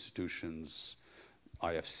financial institutions,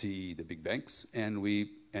 IFC, the big banks, and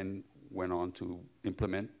went on to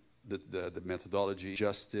implement the methodology,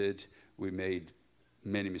 adjusted, we made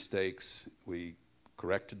many mistakes, we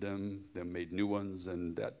corrected them, then made new ones,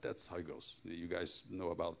 and that's how it goes. You guys know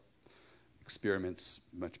about experiments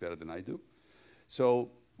much better than I do. So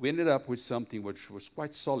we ended up with something which was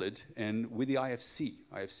quite solid, and with the IFC.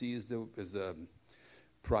 IFC is the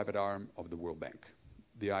private arm of the World Bank.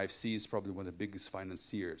 The IFC is probably one of the biggest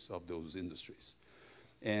financiers of those industries.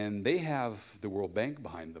 And they have the World Bank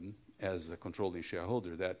behind them as a controlling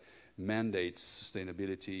shareholder that mandates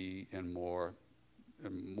sustainability and more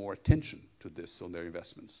attention to this on their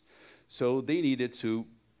investments. So they needed to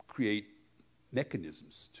create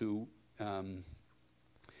mechanisms to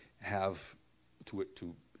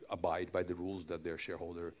to abide by the rules that their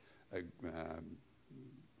shareholder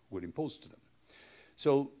would impose to them.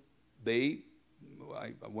 So I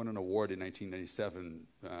won an award in 1997.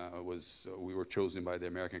 We were chosen by the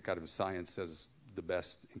American Academy of Science as the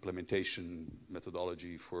best implementation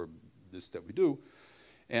methodology for this that we do.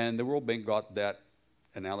 And the World Bank got that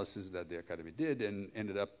analysis that the Academy did and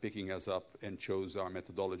ended up picking us up and chose our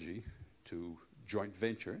methodology to joint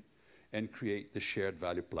venture and create the Shared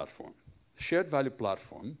Value Platform. The Shared Value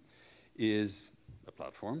Platform is a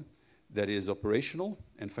platform that is operational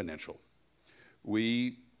and financial.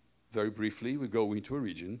 Very briefly, we go into a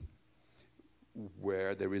region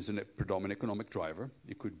where there is a predominant economic driver.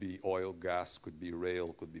 It could be oil, gas, could be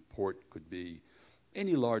rail, could be port, could be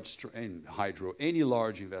any large, hydro, any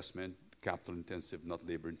large investment, capital intensive, not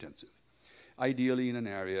labor intensive. Ideally in an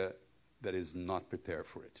area that is not prepared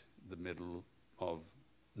for it, the middle of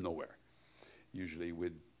nowhere, usually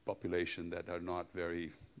with population that are not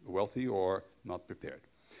very wealthy or not prepared.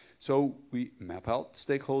 So we map out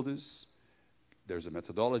stakeholders. There's a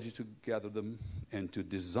methodology to gather them and to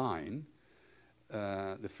design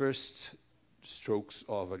the first strokes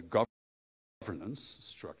of a governance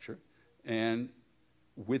structure. And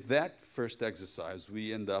with that first exercise,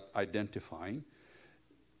 we end up identifying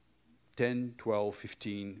 10, 12,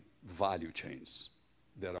 15 value chains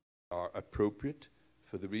that are appropriate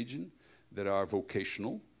for the region, that are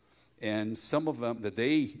vocational. And some of them,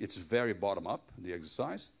 it's very bottom up, the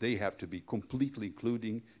exercise. They have to be completely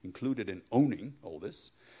included in owning all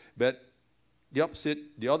this. But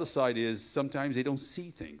the other side is sometimes they don't see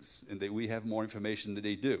things, and we have more information than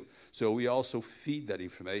they do. So we also feed that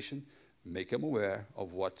information, make them aware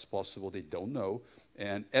of what's possible they don't know,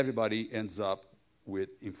 and everybody ends up with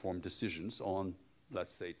informed decisions on,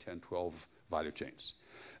 let's say, 10, 12 value chains.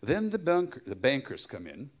 Then the bankers come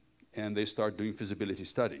in, and they start doing feasibility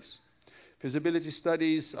studies. Feasibility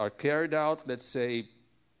studies are carried out, let's say,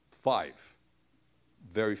 5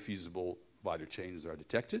 very feasible value chains are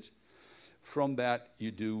detected. From that, you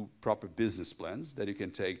do proper business plans that you can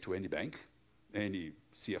take to any bank, any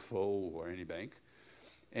CFO or any bank.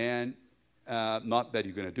 And not that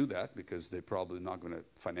you're going to do that, because they're probably not going to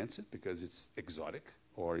finance it because it's exotic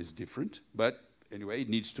or it's different. But anyway, it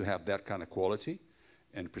needs to have that kind of quality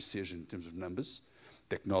and precision in terms of numbers,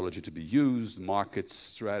 technology to be used, markets,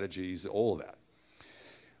 strategies, all that.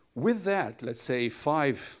 With that, let's say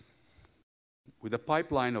with a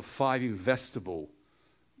pipeline of 5 investable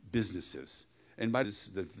businesses, and by this,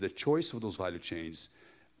 the choice of those value chains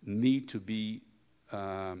need to be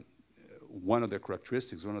one of the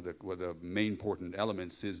characteristics, one of the main important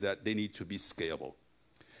elements is that they need to be scalable.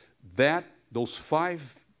 Those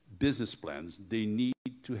 5 business plans, they need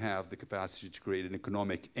to have the capacity to create an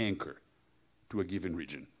economic anchor to a given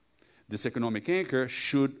region. This economic anchor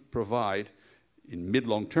should provide, in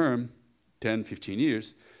mid-long term, 10, 15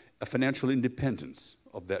 years, a financial independence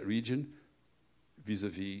of that region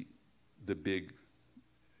vis-a-vis the big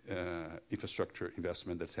infrastructure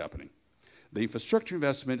investment that's happening. The infrastructure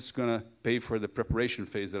investment is going to pay for the preparation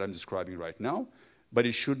phase that I'm describing right now, but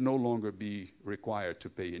it should no longer be required to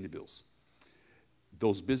pay any bills.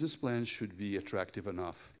 those business plans should be attractive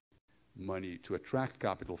enough money to attract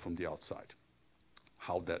capital from the outside.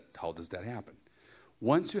 How does that happen?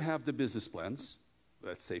 Once you have the business plans,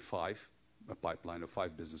 let's say a pipeline of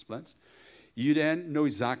 5 business plans, you then know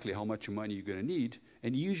exactly how much money you're going to need,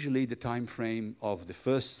 and usually the time frame of the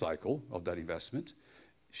first cycle of that investment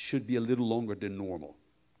should be a little longer than normal,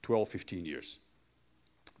 12, 15 years.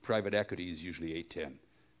 Private equity is usually 8, 10,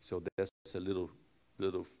 so that's a little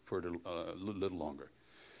further, little longer.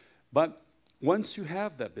 But once you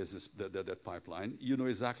have that business, that pipeline, you know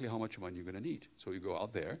exactly how much money you're going to need. So you go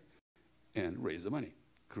out there and raise the money,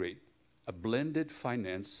 create a blended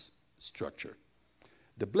finance structure.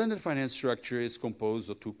 The blended finance structure is composed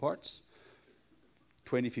of 2 parts,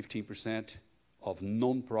 20-15% of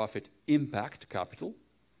non-profit impact capital,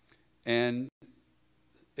 and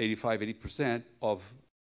 85-80% of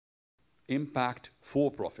impact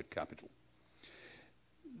for-profit capital.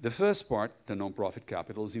 The first part, the non-profit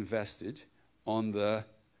capital, is invested on the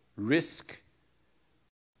risk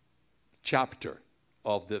chapter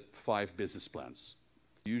of the 5 business plans.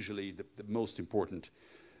 Usually the most important,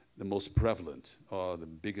 the most prevalent, or the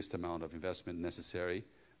biggest amount of investment necessary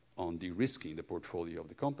on de-risking the portfolio of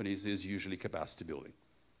the companies is usually capacity building.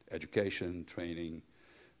 Education, training,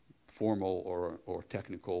 formal or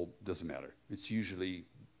technical, doesn't matter. It's usually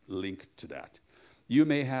linked to that. You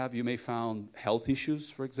may found health issues,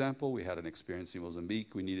 for example. We had an experience in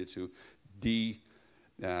Mozambique. We needed to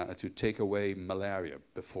take away malaria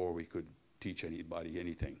before we could teach anybody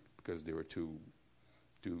anything because there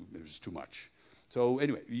was too much. So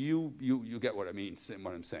anyway, you get what I mean,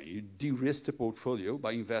 what I'm saying. You de-risk the portfolio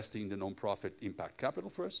by investing in the non-profit impact capital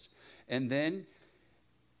first, and then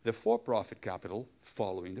the for-profit capital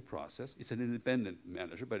following the process. It's an independent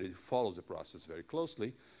manager, but it follows the process very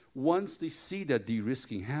closely. Once they see that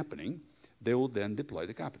de-risking happening, they will then deploy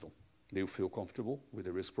the capital. They will feel comfortable with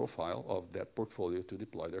the risk profile of that portfolio to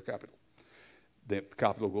deploy their capital. The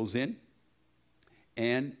capital goes in,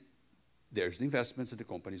 and there's the investments, and the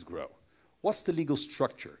companies grow. What's the legal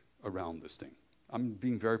structure around this thing? I'm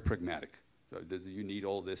being very pragmatic. You need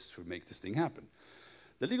all this to make this thing happen.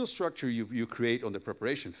 The legal structure you create on the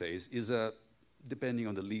preparation phase is depending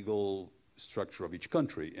on the legal structure of each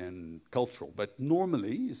country and cultural, but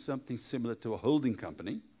normally is something similar to a holding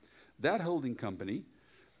company. That holding company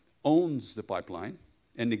owns the pipeline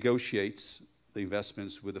and negotiates the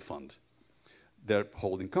investments with the fund. Their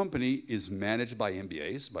holding company is managed by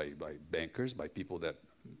MBAs, by bankers, by people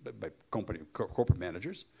by corporate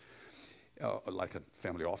managers, like a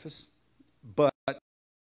family office. But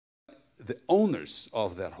the owners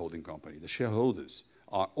of that holding company, the shareholders,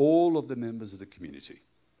 are all of the members of the community,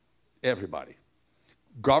 everybody.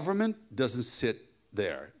 Government doesn't sit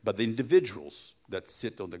there, but the individuals that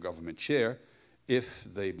sit on the government chair, if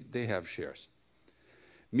they have shares.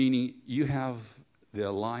 Meaning you have the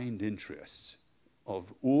aligned interests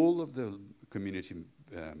of all of the community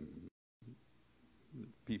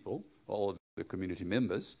people, all of the community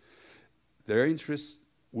members. Their interests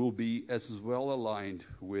will be as well aligned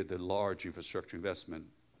with the large infrastructure investment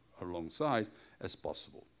alongside as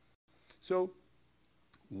possible. So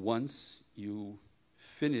once you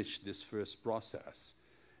finish this first process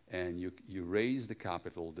and you raise the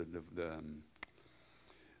capital,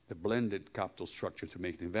 the blended capital structure to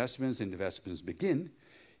make the investments, and investments begin,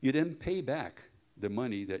 you then pay back the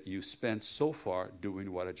money that you spent so far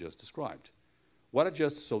doing what I just described.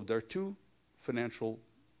 So there are 2 financial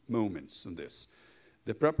moments in this.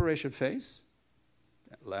 The preparation phase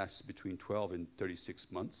lasts between 12 and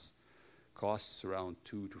 36 months, costs around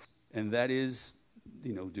 2 to 4, and that is,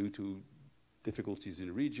 due to difficulties in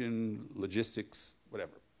the region, logistics,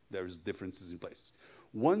 whatever. There's differences in places.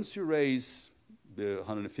 Once you raise the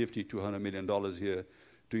 $150 to $200 million here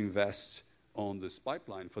to invest on this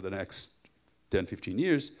pipeline for the next 10, 15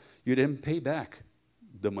 years, you then pay back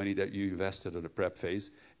the money that you invested in the prep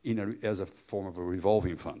phase as a form of a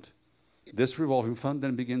revolving fund. This revolving fund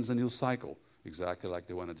then begins a new cycle, exactly like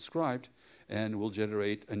the one I described, and will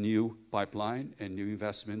generate a new pipeline and new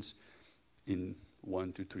investments in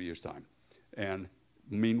 1 to 3 years' time. And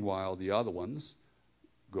meanwhile, the other ones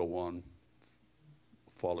go on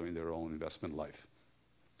following their own investment life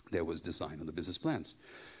that was designed on the business plans.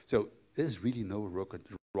 So there's really no rocket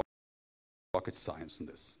science in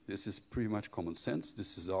this. This is pretty much common sense.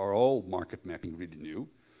 This is all market mapping really new.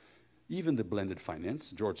 Even the blended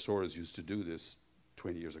finance, George Soros used to do this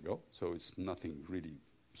 20 years ago, so it's nothing really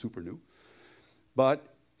super new.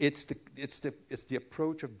 But it's the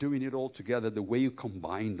approach of doing it all together, the way you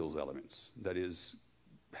combine those elements, that is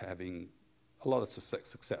having a lot of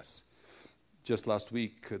success. Just last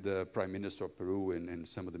week, the Prime Minister of Peru and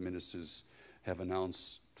some of the ministers have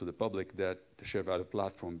announced to the public that the Shared Value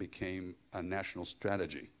Platform became a national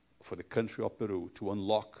strategy for the country of Peru to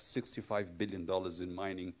unlock $65 billion in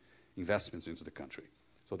mining investments into the country.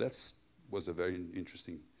 So that was a very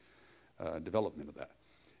interesting development of that.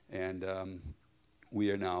 And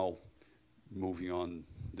we are now moving on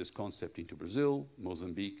this concept into Brazil,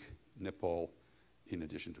 Mozambique, Nepal, in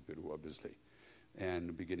addition to Peru, obviously,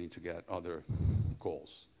 and beginning to get other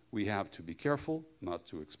goals. We have to be careful not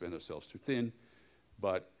to expand ourselves too thin,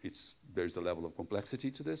 but there's a level of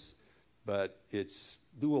complexity to this, but it's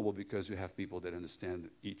doable because you have people that understand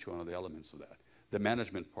each one of the elements of that. The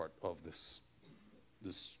management part of this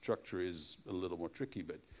structure is a little more tricky,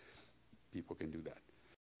 but people can do that.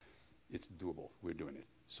 It's doable. We're doing it.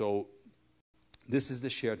 So this is the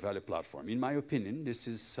Shared Value Platform. In my opinion, this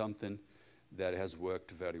is something that has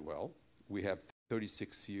worked very well. We have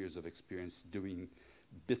 36 years of experience doing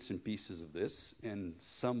bits and pieces of this, and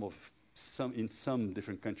in some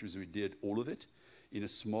different countries we did all of it in a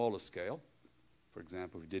smaller scale. For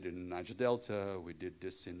example, we did it in Niger Delta. We did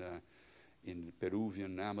this in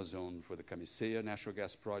Peruvian Amazon for the Camisea natural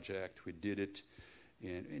gas project. We did it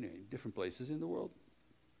in different places in the world.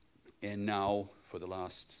 And now, for the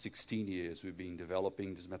last 16 years, we've been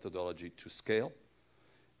developing this methodology to scale.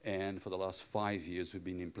 And for the last 5 years, we've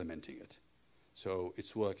been implementing it. So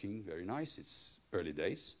it's working very nice. It's early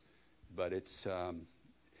days. But it's,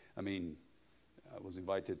 I mean, I was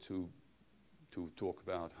invited to talk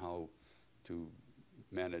about how to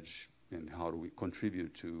manage and how do we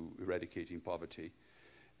contribute to eradicating poverty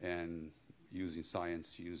and using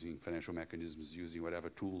science, using financial mechanisms, using whatever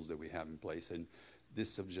tools that we have in place. And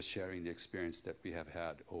this is just sharing the experience that we have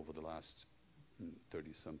had over the last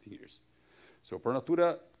 30-something years. So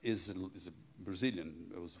Pró-Natura is a Brazilian.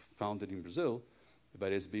 It was founded in Brazil,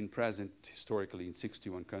 but it's been present historically in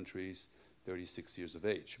 61 countries, 36 years of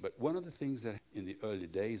age. But one of the things that in the early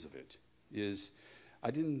days of it is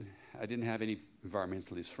I didn't have any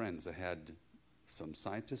environmentalist friends. I had some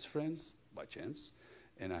scientist friends, by chance,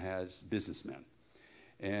 and I had businessmen.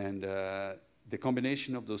 And the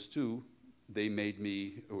combination of those two, they made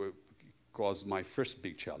me, or caused my first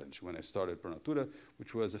big challenge when I started Pró-Natura,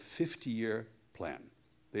 which was a 50-year plan.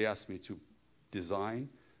 They asked me to design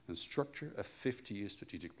and structure a 50-year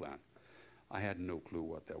strategic plan. I had no clue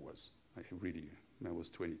what that was. I was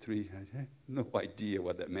 23, I had no idea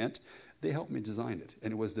what that meant. They helped me design it,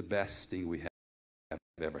 and it was the best thing we have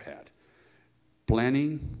ever had.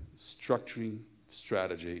 Planning, structuring,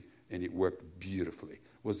 strategy, and it worked beautifully.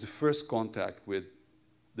 It was the first contact with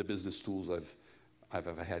the business tools I've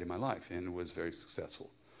ever had in my life, and it was very successful.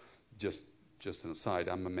 Just an aside,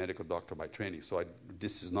 I'm a medical doctor by training, so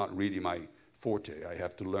this is not really my forte. I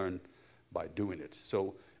have to learn by doing it.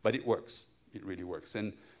 So, but it works. It really works.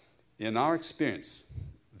 And in our experience,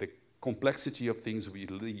 the complexity of things we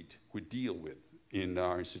deal with in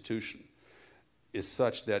our institution is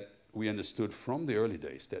such that we understood from the early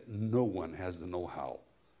days that no one has the know-how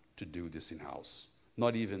to do this in-house.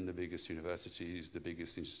 Not even the biggest universities, the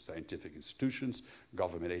biggest scientific institutions,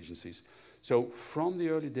 government agencies. So from the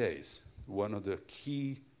early days, one of the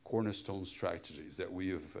key cornerstone strategies that we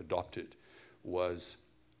have adopted was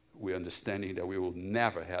we're understanding that we will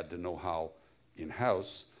never have the know-how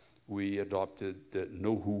in-house. We adopted the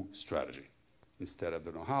know-who strategy. Instead of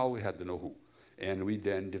the know-how, we had the know-who. And we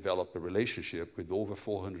then developed a relationship with over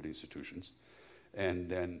 400 institutions,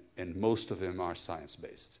 and most of them are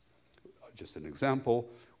science-based. Just an example,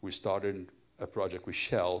 we started a project with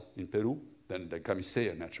Shell in Peru, then the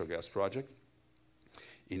Camisea natural gas project,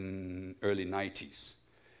 in early 90s.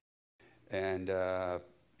 And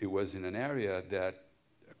it was in an area that,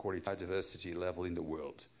 according to biodiversity level in the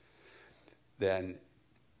world, then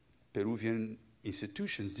Peruvian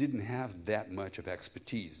institutions didn't have that much of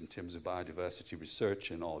expertise in terms of biodiversity research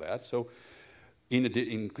and all that. So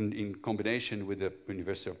in combination with the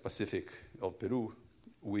University of Pacific of Peru,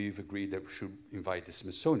 we've agreed that we should invite the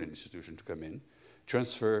Smithsonian Institution to come in,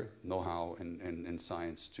 transfer know-how and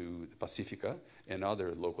science to the Pacifica and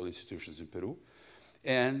other local institutions in Peru,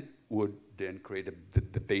 and would then create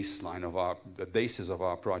the baseline of the basis of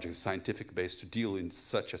our project, scientific base, to deal in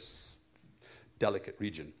such a delicate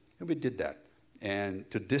region. And we did that. And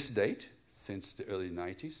to this date, since the early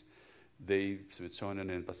 90s, the Smithsonian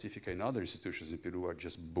and Pacifica and other institutions in Peru are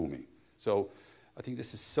just booming. So I think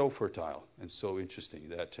this is so fertile and so interesting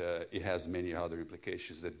that it has many other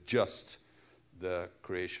implications than just the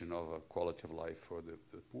creation of a quality of life for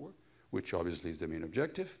the poor, which obviously is the main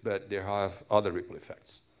objective, but there have other ripple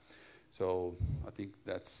effects. So I think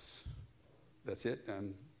that's it.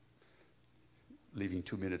 I'm leaving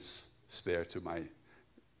 2 minutes spare to my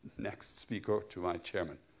next speaker, to my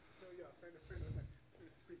chairman. So yeah,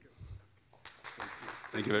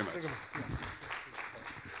 Thank you very much.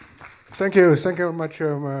 Thank you very much,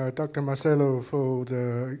 Dr. Marcelo, for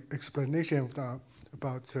the explanation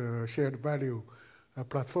about shared value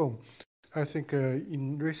platform. I think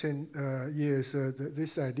in recent years,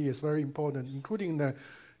 this idea is very important, including the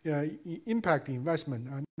impact investment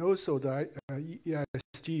and also the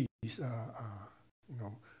ESGs,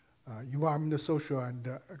 environmental, social,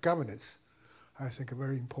 and governance. I think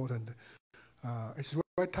very important. It's the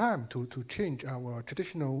right time to change our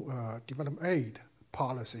traditional development aid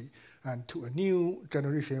policy and to a new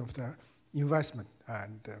generation of the investment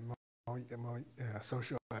and more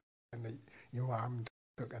social and environmental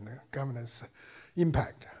and governance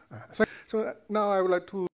impact. So now I would like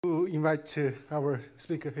to invite our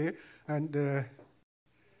speaker here, and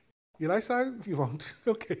Eliza, if you want.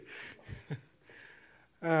 Okay.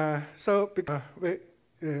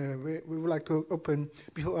 We would like to open,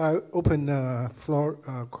 before I open the floor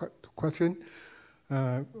to question,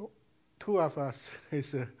 two of us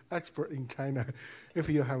is expert in China. If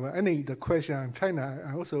you have any question on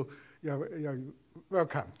China, also you're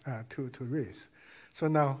welcome to raise. So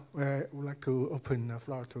now I would like to open the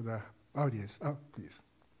floor to the audience. Oh, please.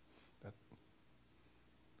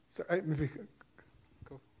 So maybe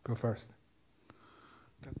go first.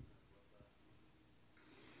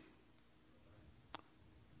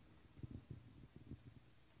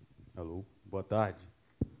 Alô, boa tarde.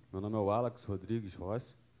 Meu nome é o Alex Rodrigues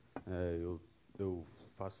Rossi. Eu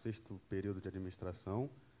faço 6º período de administração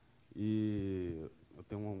e eu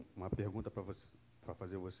tenho uma pergunta para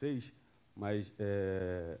fazer a vocês, mas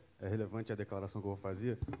é relevante a declaração que eu vou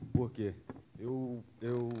fazer, porque eu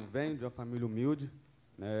venho de uma família humilde,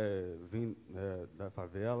 né, vim da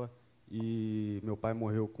favela, e meu pai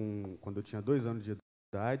morreu quando eu tinha 2 anos de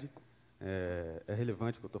idade. É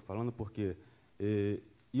relevante o que eu estou falando, porque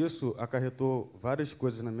isso acarretou várias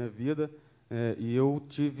coisas na minha vida, e eu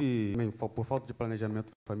tive, por falta de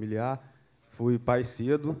planejamento familiar, fui pai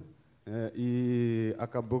cedo, e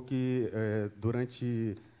acabou que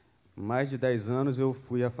durante mais de 10 anos eu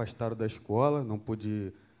fui afastado da escola, não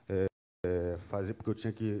pude fazer porque eu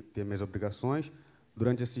tinha que ter minhas obrigações.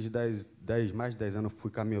 Durante esses mais de 10 anos eu fui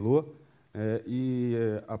camelô, e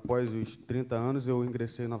após os 30 anos eu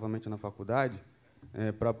ingressei novamente na faculdade,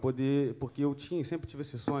 para poder, porque eu sempre tive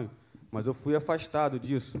esse sonho, mas eu fui afastado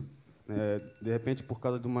disso, de repente por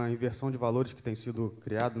causa de uma inversão de valores que tem sido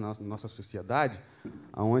criado na nossa sociedade,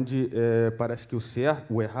 onde parece que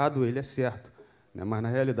o errado ele é certo, né, mas na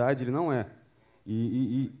realidade ele não é,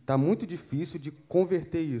 e está muito difícil de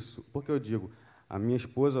converter isso, porque eu digo, a minha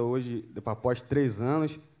esposa hoje, após 13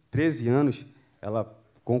 anos, ela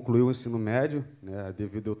concluiu o ensino médio, né,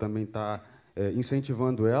 devido a eu também estar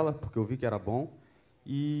incentivando ela, porque eu vi que era bom.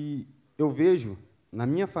 E eu vejo, na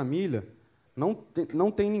minha família, não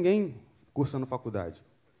tem ninguém cursando faculdade,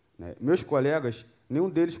 né? Meus colegas, nenhum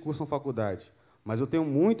deles cursam faculdade, mas eu tenho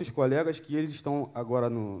muitos colegas que eles estão agora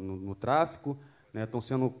no tráfico, né, estão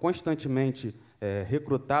sendo constantemente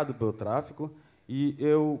recrutados pelo tráfico, e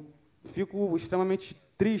eu fico extremamente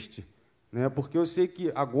triste, né, porque eu sei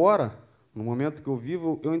que agora, no momento que eu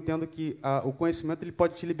vivo, eu entendo que o conhecimento ele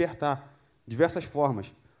pode te libertar de diversas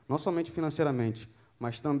formas, não somente financeiramente,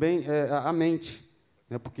 mas também a mente,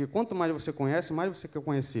 né? Porque quanto mais você conhece, mais você quer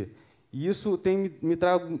conhecer. E isso me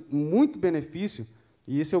trago muito benefício,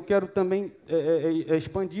 e isso eu quero também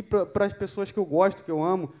expandir para as pessoas que eu gosto, que eu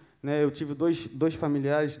amo, né? Eu tive dois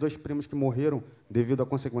familiares, 2 primos que morreram devido à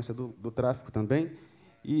consequência do tráfico também.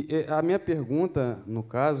 E a minha pergunta, no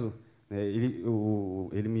caso,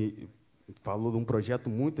 ele me falou de um projeto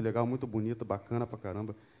muito legal, muito bonito, bacana pra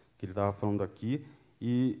caramba, que ele estava falando aqui,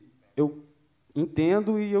 e eu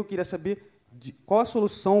entendo, e eu queria saber qual a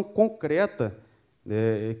solução concreta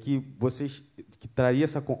que traria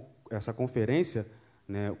essa conferência,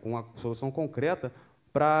 né, com a solução concreta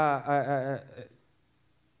para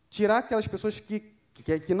tirar aquelas pessoas que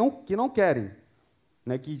não querem,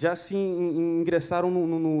 né, que já se ingressaram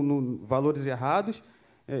no valores errados,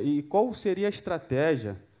 e qual seria a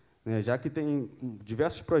estratégia, né, já que tem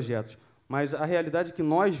diversos projetos, mas a realidade é que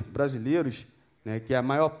nós, brasileiros, né, que é a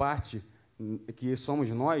maior parte, que somos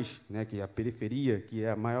nós, né, que é a periferia, que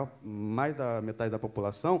é mais da metade da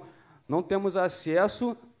população, não temos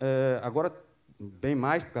acesso, agora bem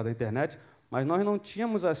mais por causa da internet, mas nós não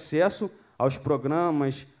tínhamos acesso aos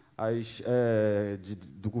programas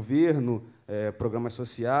do governo, programas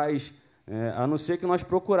sociais, a não ser que nós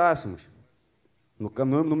procurássemos.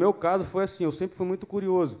 No meu caso, foi assim, eu sempre fui muito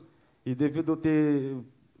curioso, e devido a ter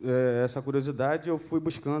essa curiosidade, eu fui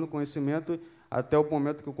buscando conhecimento até o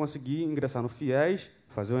momento que eu consegui ingressar no FIES,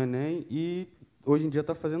 fazer o Enem, e hoje em dia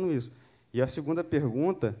está fazendo isso. E a segunda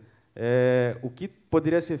pergunta o que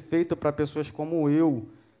poderia ser feito para pessoas como eu,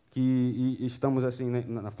 que estamos assim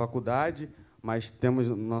na faculdade, mas temos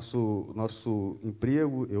nosso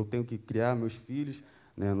emprego, eu tenho que criar meus filhos,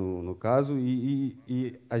 né, no caso,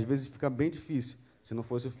 e às vezes fica bem difícil. Se não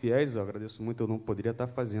fosse o FIES, eu agradeço muito, eu não poderia estar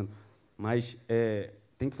fazendo. Mas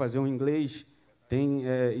tem que fazer um inglês,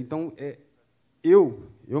 então, eu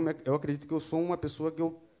acredito que eu sou uma pessoa que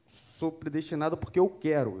eu sou predestinado porque eu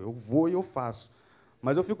quero, eu vou e eu faço.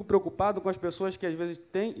 Mas eu fico preocupado com as pessoas que às vezes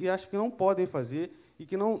têm e acham que não podem fazer e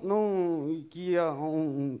que a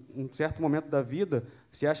um certo momento da vida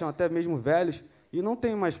se acham até mesmo velhos e não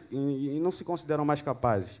têm mais e não se consideram mais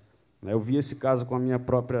capazes. Eu vi esse caso com a minha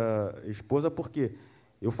própria esposa porque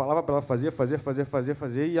eu falava para ela fazer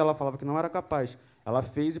e ela falava que não era capaz. Ela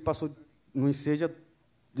fez e passou no enseja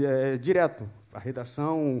direto. A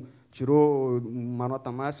redação tirou uma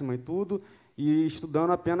nota máxima e tudo, e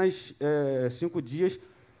estudando apenas 5 dias,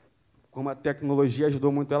 como a tecnologia ajudou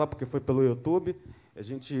muito ela, porque foi pelo YouTube,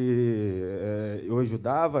 eu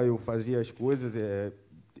ajudava, eu fazia as coisas,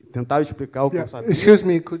 tentava explicar o que eu sabia. Excuse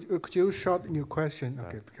me, could you shorten your question?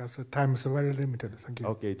 Okay, because the time is very limited. Thank you.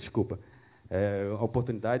 Ok, desculpa. A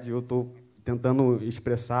oportunidade, eu estou tentando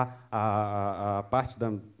expressar a parte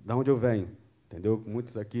da onde eu venho, entendeu?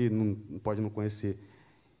 Muitos aqui não podem não conhecer.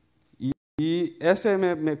 E essa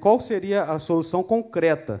qual seria a solução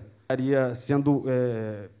concreta? Estaria sendo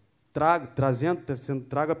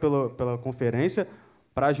traga pela conferência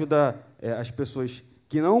para ajudar as pessoas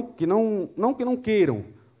que não queiram,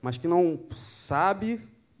 mas que não sabem,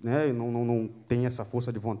 né, não tem essa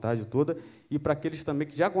força de vontade toda, e para aqueles também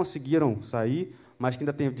que já conseguiram sair, mas que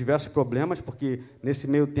ainda têm diversos problemas, porque nesse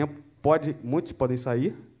meio tempo muitos podem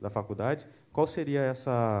sair da faculdade. Qual seria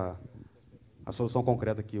a solução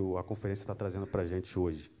concreta que a conferência está trazendo para a gente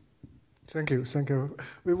hoje? Thank you.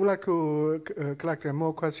 We would like to collect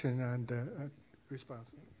more questions and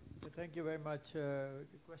response. Thank you very much.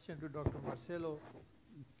 Question to Dr. Marcelo.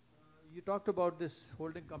 You talked about this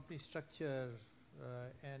holding company structure,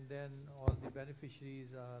 and then all the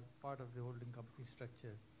beneficiaries are part of the holding company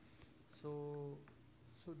structure. So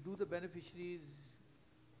do the beneficiaries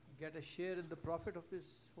get a share in the profit of this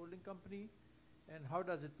holding company, and how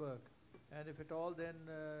does it work? And if at all, then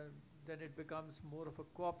it becomes more of a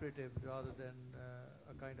cooperative rather than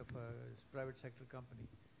a kind of a private sector company.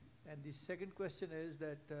 And the second question is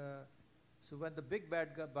that, so when the big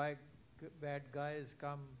bad guys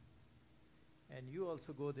come and you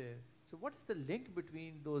also go there, so what is the link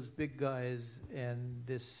between those big guys and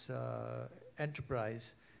this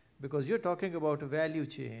enterprise? Because you're talking about a value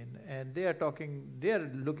chain and they are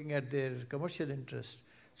looking at their commercial interest.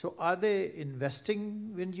 So are they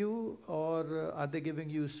investing in you, or are they giving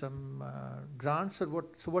you some grants, or what?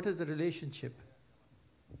 So what is the relationship?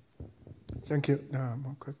 Thank you.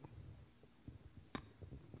 More quick.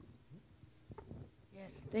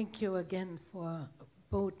 Yes, thank you again for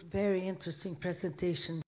both very interesting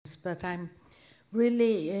presentations. But I'm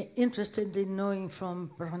really interested in knowing from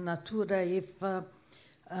Pró-Natura if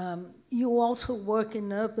you also work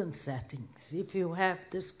in urban settings, if you have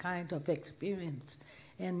this kind of experience.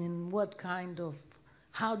 And in what kind of,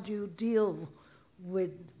 how do you deal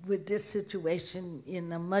with this situation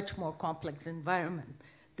in a much more complex environment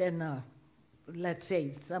than, let's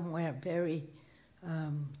say, somewhere very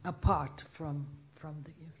apart from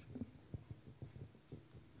the usual?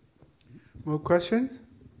 More questions?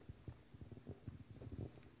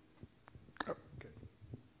 Oh, okay.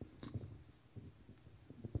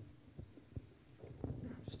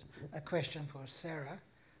 Just a question for Sarah.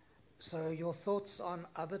 So your thoughts on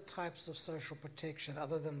other types of social protection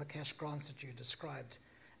other than the cash grants that you described.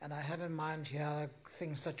 And I have in mind here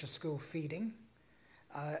things such as school feeding,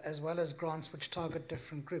 as well as grants which target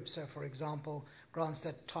different groups. So for example, grants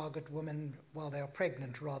that target women while they are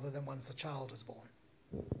pregnant rather than once the child is born.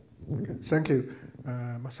 Okay, thank you.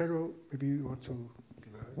 Marcelo, maybe you want to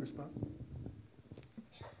give a response?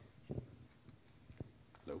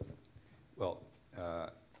 Hello. Well,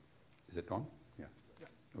 is it on? Yeah.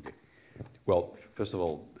 Okay. Well, first of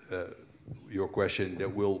all, your question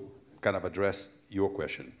that will kind of address your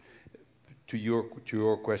question. To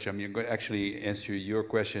your question, I'm going to actually answer your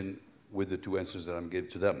question with the two answers that I'm giving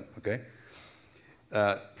to them, okay?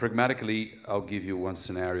 Pragmatically, I'll give you one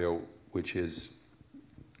scenario, which is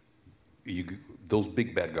those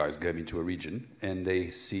big bad guys come into a region and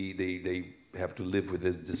they have to live with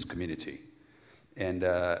this community. And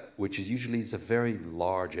which is usually it's a very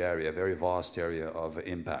large area, a very vast area of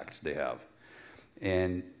impact they have.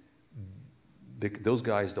 And those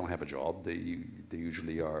guys don't have a job. They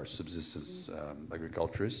usually are subsistence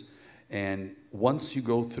agriculturists. And once you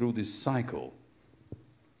go through this cycle,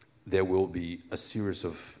 there will be a series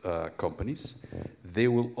of companies. They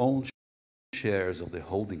will own shares of the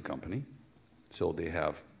holding company, so they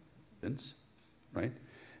have, right?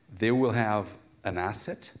 They will have an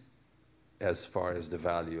asset as far as the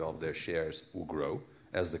value of their shares will grow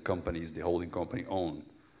as the companies the holding company own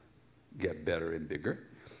get better and bigger.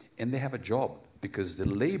 And they have a job because the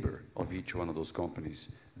labor of each one of those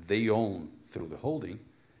companies they own through the holding,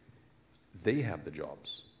 they have the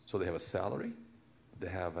jobs. So they have a salary, they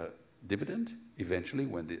have a dividend eventually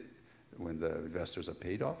when the investors are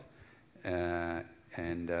paid off,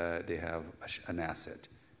 and they have an asset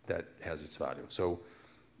that has its value. So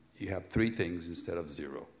you have three things instead of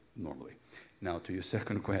zero normally. Now to your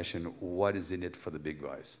second question, what is in it for the big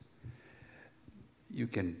guys? You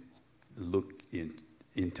can look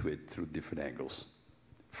into it through different angles.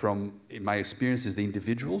 From in my experience is the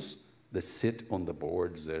individuals that sit on the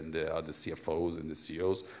boards and the CFOs and the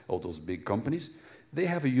CEOs of those big companies, they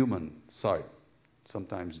have a human side.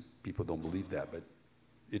 Sometimes people don't believe that, but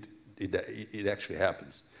it actually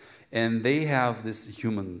happens. And they have this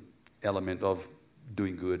human element of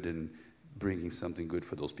doing good and bringing something good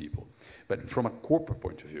for those people. But from a corporate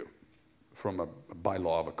point of view, from a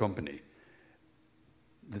bylaw of a company,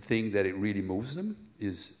 the thing that it really moves them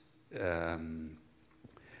is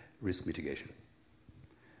risk mitigation.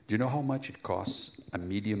 Do you know how much it costs a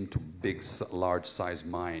medium to big, large size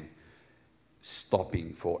mine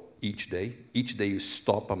stopping for each day? Each day you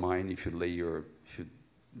stop a mine, if you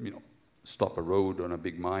stop a road on a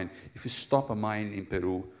big mine. If you stop a mine in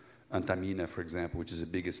Peru, Antamina, for example, which is the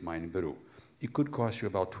biggest mine in Peru, it could cost you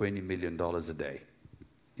about $20 million a day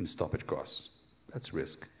in stoppage costs. That's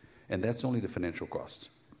risk. And that's only the financial cost.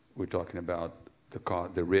 We're talking about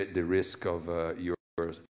the risk of your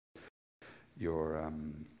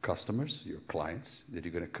customers, your clients, that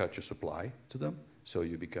you're going to cut your supply to them, so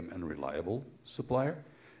you become an unreliable supplier.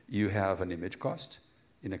 You have an image cost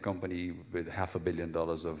in a company with $500 million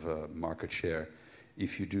of market share.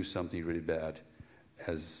 If you do something really bad,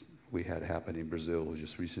 as we had happen in Brazil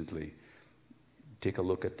just recently, take a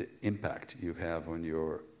look at the impact you have on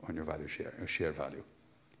your value share, your share value.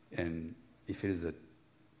 And if it is a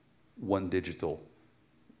one digit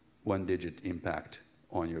impact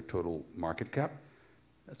on your total market cap,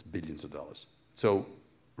 that's billions of dollars. So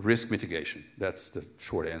risk mitigation, that's the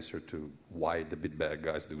short answer to why the big bad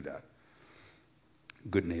guys do that.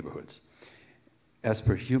 Good neighborhoods. As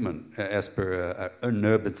per an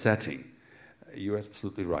urban setting, you're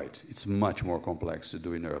absolutely right. It's much more complex to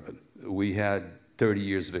do in urban. We had 30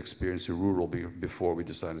 years of experience in rural before we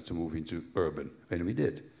decided to move into urban, and we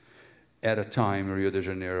did. At a time, Rio de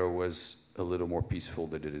Janeiro was a little more peaceful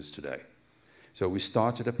than it is today. So we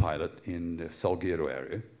started a pilot in the Salgueiro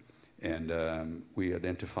area, and we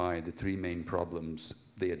identified the three main problems.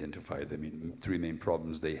 They identified the three main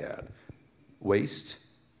problems they had: waste,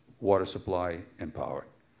 water supply, and power.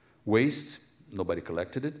 Waste, nobody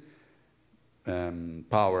collected it.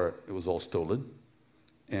 Power, it was all stolen.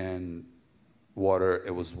 And water,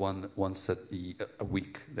 it was once a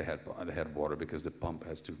week they had water because the pump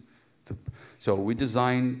has to. So we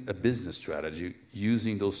designed a business strategy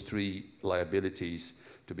using those three liabilities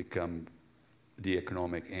to become the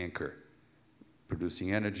economic anchor.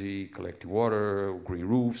 Producing energy, collecting water, green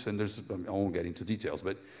roofs, and I won't get into details,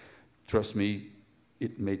 but trust me,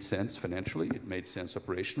 it made sense financially, it made sense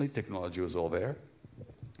operationally, technology was all there.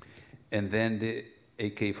 And then the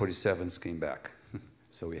AK-47s came back,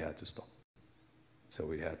 so we had to stop. So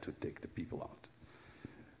we had to take the people out.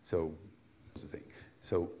 So that's the thing.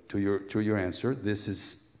 So to your answer, this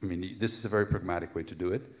is a very pragmatic way to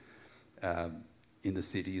do it. In the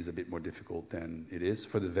city is a bit more difficult than it is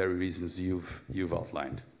for the very reasons you've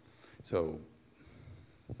outlined. So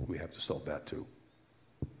we have to solve that too.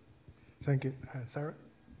 Thank you. Sarah?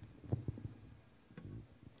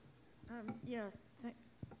 Yes. Is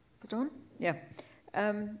it on? Yeah.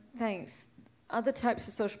 Thanks. Other types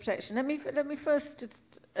of social protection. Let me first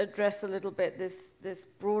just address a little bit this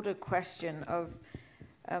broader question of,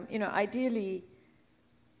 ideally,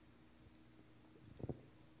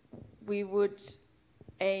 we would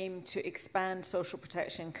aim to expand social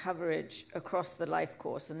protection coverage across the life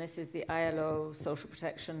course, and this is the ILO social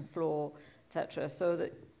protection floor, etc., so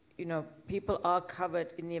that people are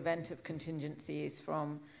covered in the event of contingencies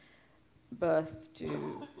from birth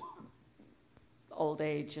to old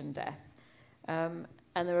age and death. And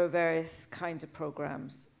there are various kinds of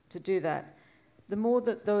programs to do that. The more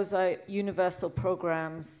that those are universal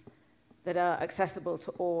programs that are accessible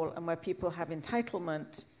to all and where people have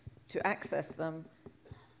entitlement to access them,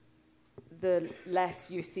 the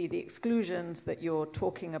less you see the exclusions that you're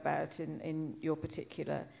talking about in your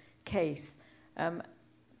particular case.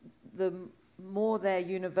 the more they're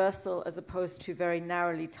universal as opposed to very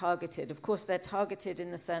narrowly targeted. Of course, they're targeted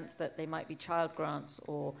in the sense that they might be child grants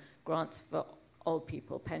or grants for old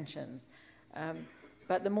people, pensions.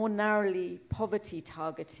 But the more narrowly poverty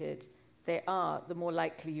targeted they are, the more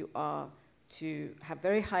likely you are to have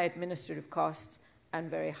very high administrative costs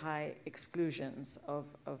and very high exclusions of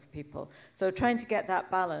people. So trying to get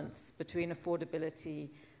that balance between affordability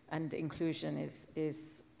and inclusion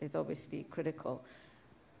is obviously critical.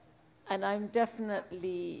 And I'm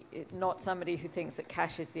definitely not somebody who thinks that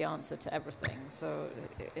cash is the answer to everything. So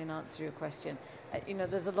in answer to your question, you know,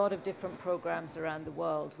 there's a lot of different programs around the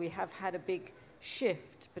world. We have had a big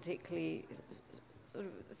shift, particularly sort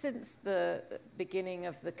of since the beginning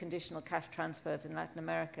of the conditional cash transfers in Latin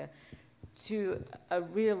America, to a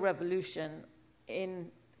real revolution in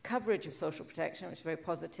coverage of social protection, which is very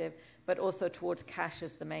positive, but also towards cash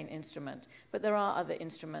as the main instrument. But there are other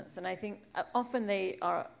instruments, and I think often they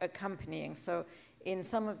are accompanying. So in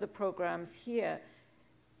some of the programs here,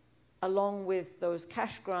 along with those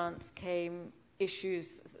cash grants came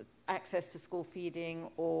issues, access to school feeding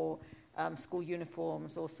or school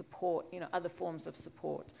uniforms or support, you know, other forms of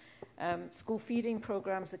support. School feeding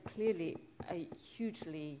programs are clearly a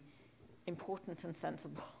hugely important and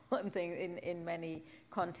sensible thing in many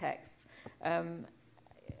contexts,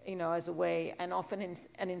 you know, as a way, and often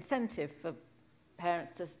an incentive for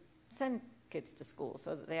parents to send kids to school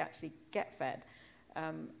so that they actually get fed,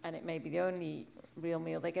 and it may be the only real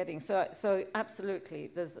meal they're getting. So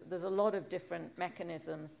absolutely, there's a lot of different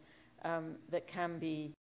mechanisms that can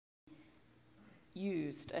be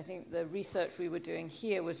used. I think the research we were doing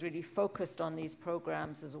here was really focused on these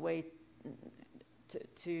programs as a way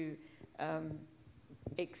to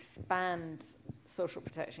expand social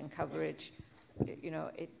protection coverage, you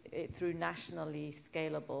know, through nationally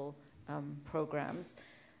scalable programs.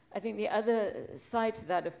 I think the other side to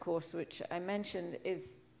that, of course, which I mentioned,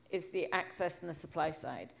 is the access and the supply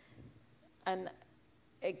side. And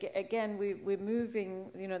again, we're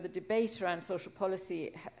moving, you know, the debate around social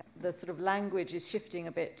policy, the sort of language is shifting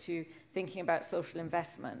a bit to thinking about social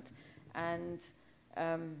investment. And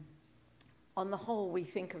on the whole, we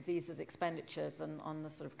think of these as expenditures and on the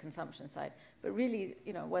sort of consumption side. But really,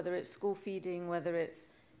 you know, whether it's school feeding, whether it's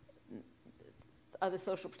other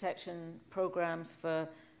social protection programs for,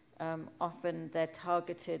 often they're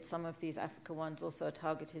targeted, some of these Africa ones also are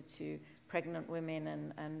targeted to pregnant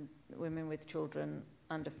women and women with children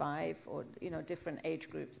under 5 or, you know, different age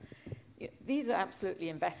groups. These are absolutely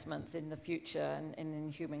investments in the future and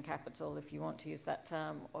in human capital, if you want to use that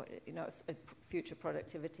term, or, you know, future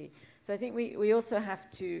productivity. So I think we also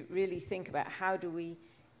have to really think about how do we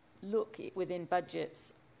look within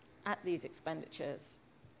budgets at these expenditures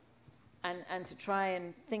and to try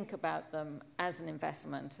and think about them as an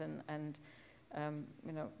investment and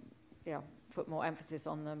you know, yeah, put more emphasis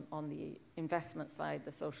on them on the investment side,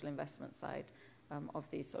 the social investment side of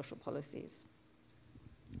these social policies.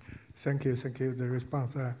 Thank you, the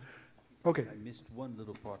response. Okay. I missed one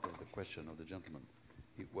little part of the question of the gentleman.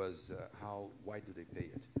 It was why do they pay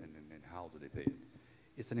it and how do they pay it?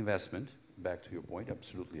 It's an investment, back to your point,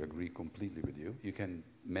 absolutely agree completely with you. You can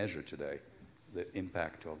measure today the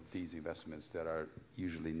impact of these investments that are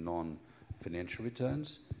usually non-financial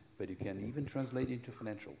returns, but you can even translate into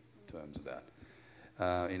financial terms of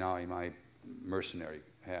that. In my mercenary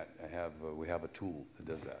hat, we have a tool that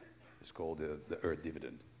does that. It's called the Earth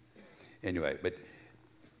dividend. Anyway, but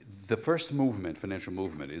the first movement, financial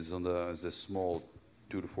movement, is on the small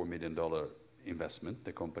 $2 to $4 million investment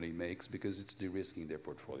the company makes because it's de-risking their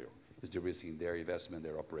portfolio. It's de-risking their investment,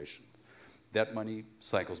 their operation. That money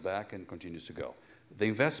cycles back and continues to go. The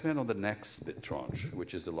investment on the next tranche,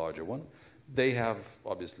 which is the larger one, they have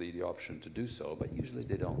obviously the option to do so, but usually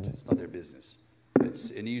they don't. It's not their business.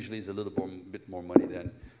 And usually it's a little bit more money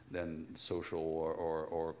than social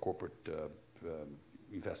or corporate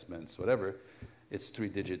investments, whatever. It's 3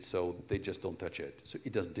 digits, so they just don't touch it. So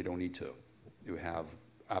they don't need to. You have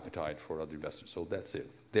appetite for other investors, so that's it.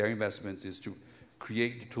 Their investments is to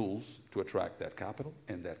create the tools to attract that capital,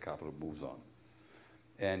 and that capital moves on.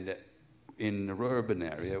 And in the urban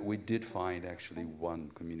area, we did find actually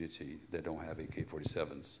one community that don't have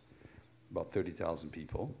AK-47s, about 30,000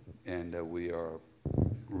 people, and we are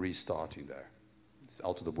restarting there. It's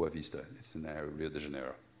Alto da Boa Vista. It's in Rio de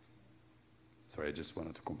Janeiro. Sorry, I just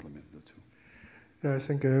wanted to compliment the two. I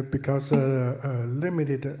think because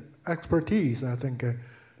limited expertise, I think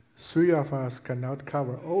 3 of us cannot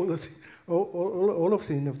cover all of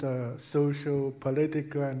the social,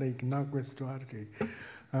 political, and economic strategy.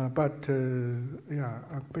 But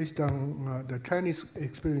based on the Chinese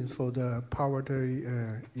experience for the poverty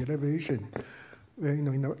elevation, in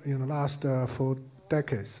the last 4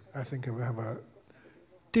 decades, I think we have a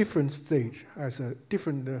different stage as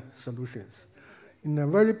different solutions. In the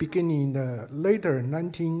very beginning, in the later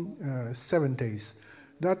 1970s,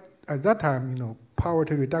 at that time,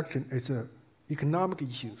 poverty reduction is economic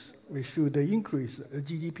issues. We should increase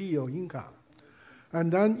GDP or income.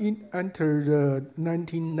 And then enter the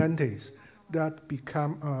 1990s, that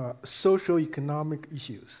become socio-economic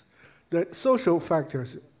issues. The social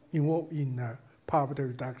factors involved in poverty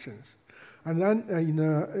reductions. And then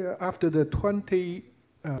after the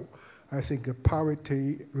I think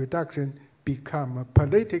poverty reduction become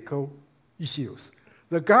political issues.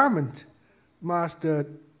 The government must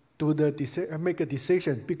make a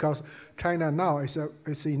decision, because China now is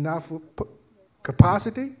enough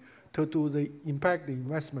capacity to do the impact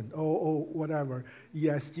investment or whatever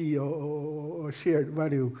ESG or shared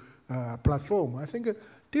value platform. I think at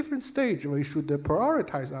different stage we should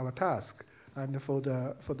prioritize our task and for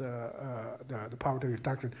the poverty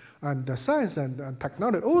reduction. And the science and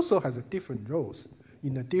technology also has a different roles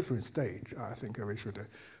in a different stage. I think we should.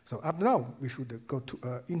 So up now we should go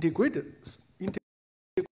to integrated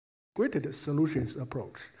solutions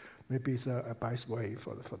approach. Maybe it's a best way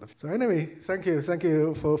for the. So anyway, thank you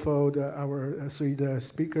for our 3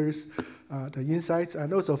 speakers, the insights,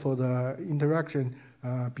 and also for the interaction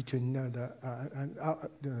between the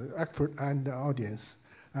expert and the audience.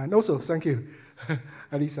 And also thank you,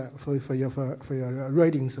 Elisa, for your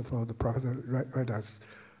ratings for the Professor Reda's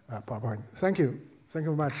PowerPoint. Thank you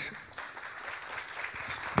very much.